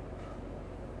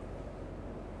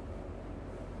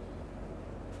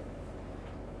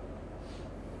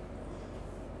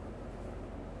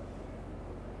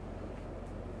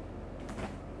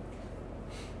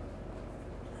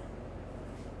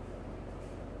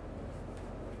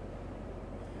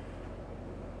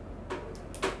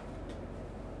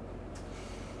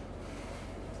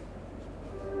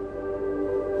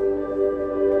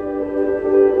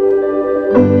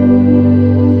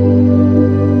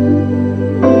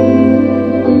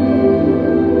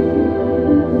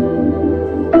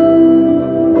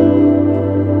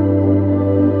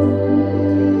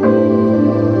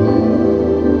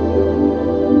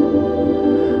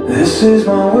 This is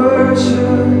my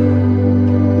worship,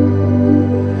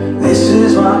 this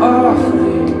is my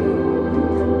offering.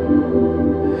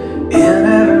 In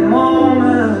every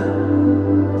moment,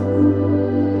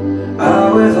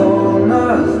 I withhold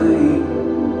nothing.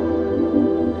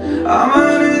 I'm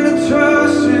learning to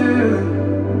trust you,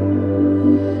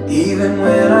 even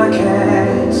when I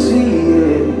can't see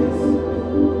it.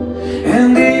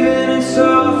 And even in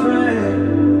suffering,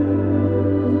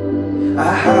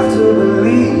 I have to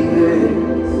believe it.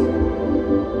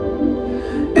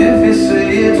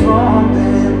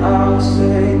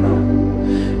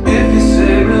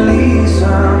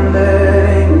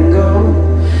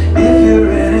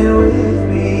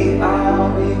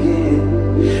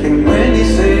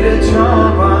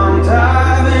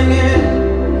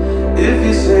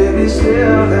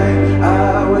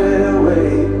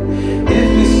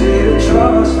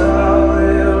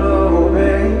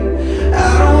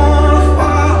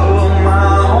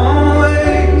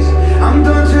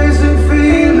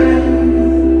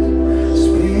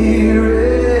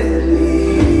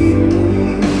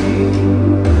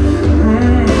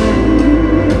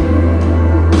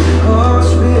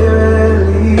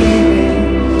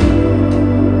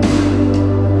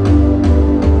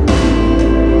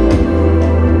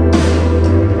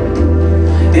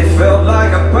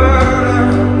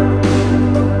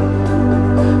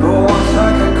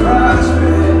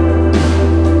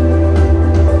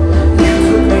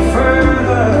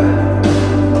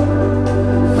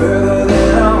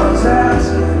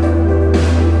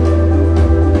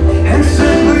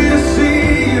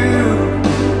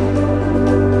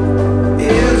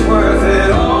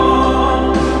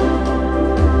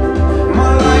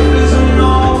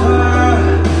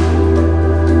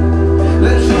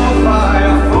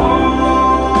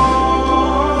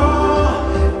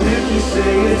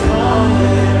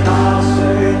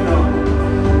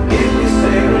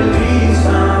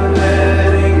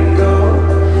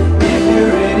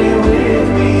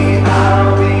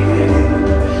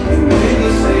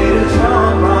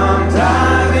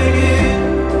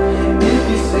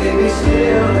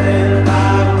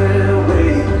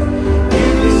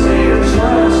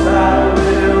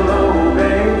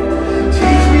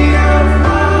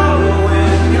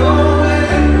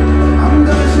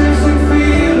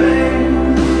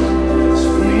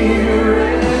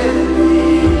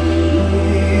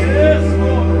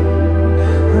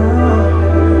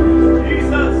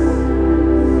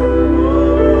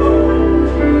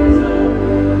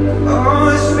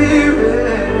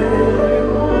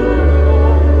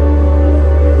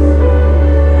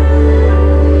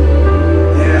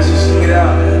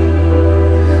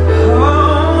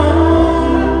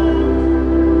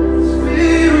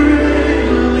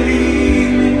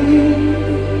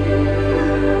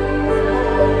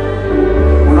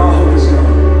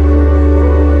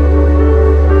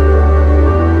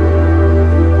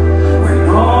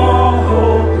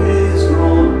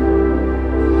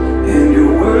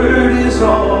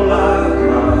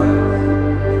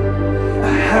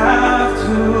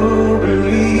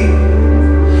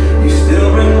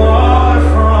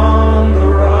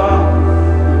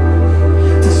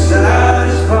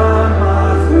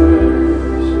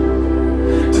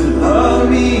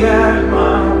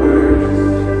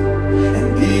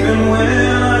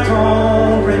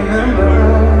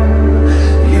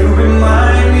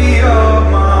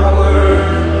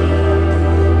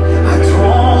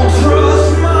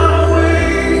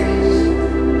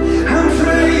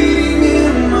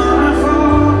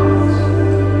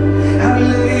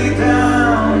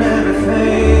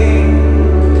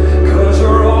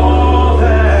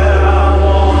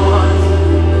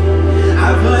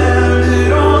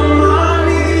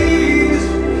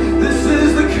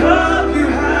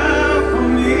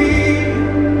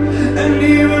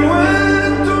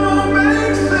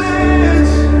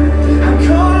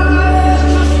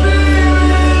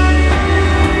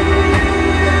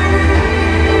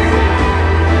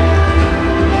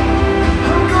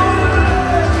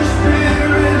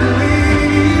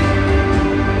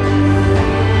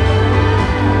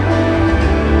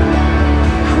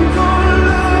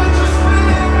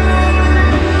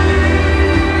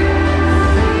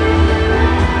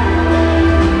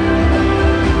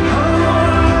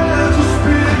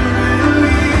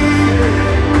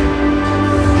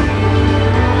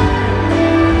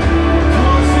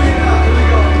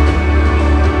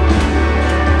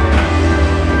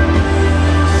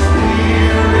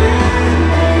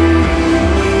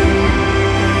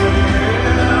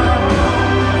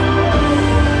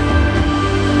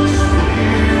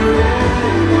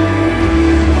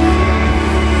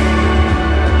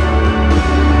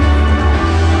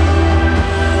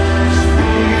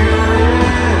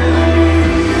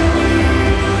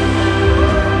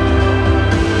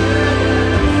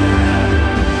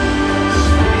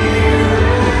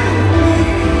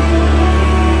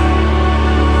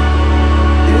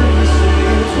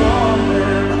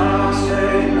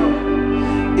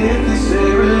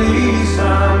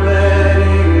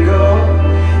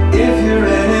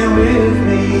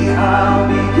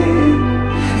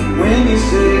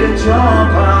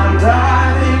 jump, I'm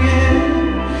diving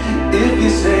in. If you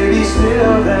say be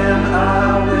still, then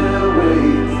I will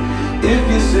wait. If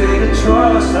you say to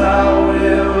trust, I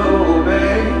will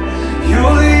obey.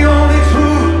 You're the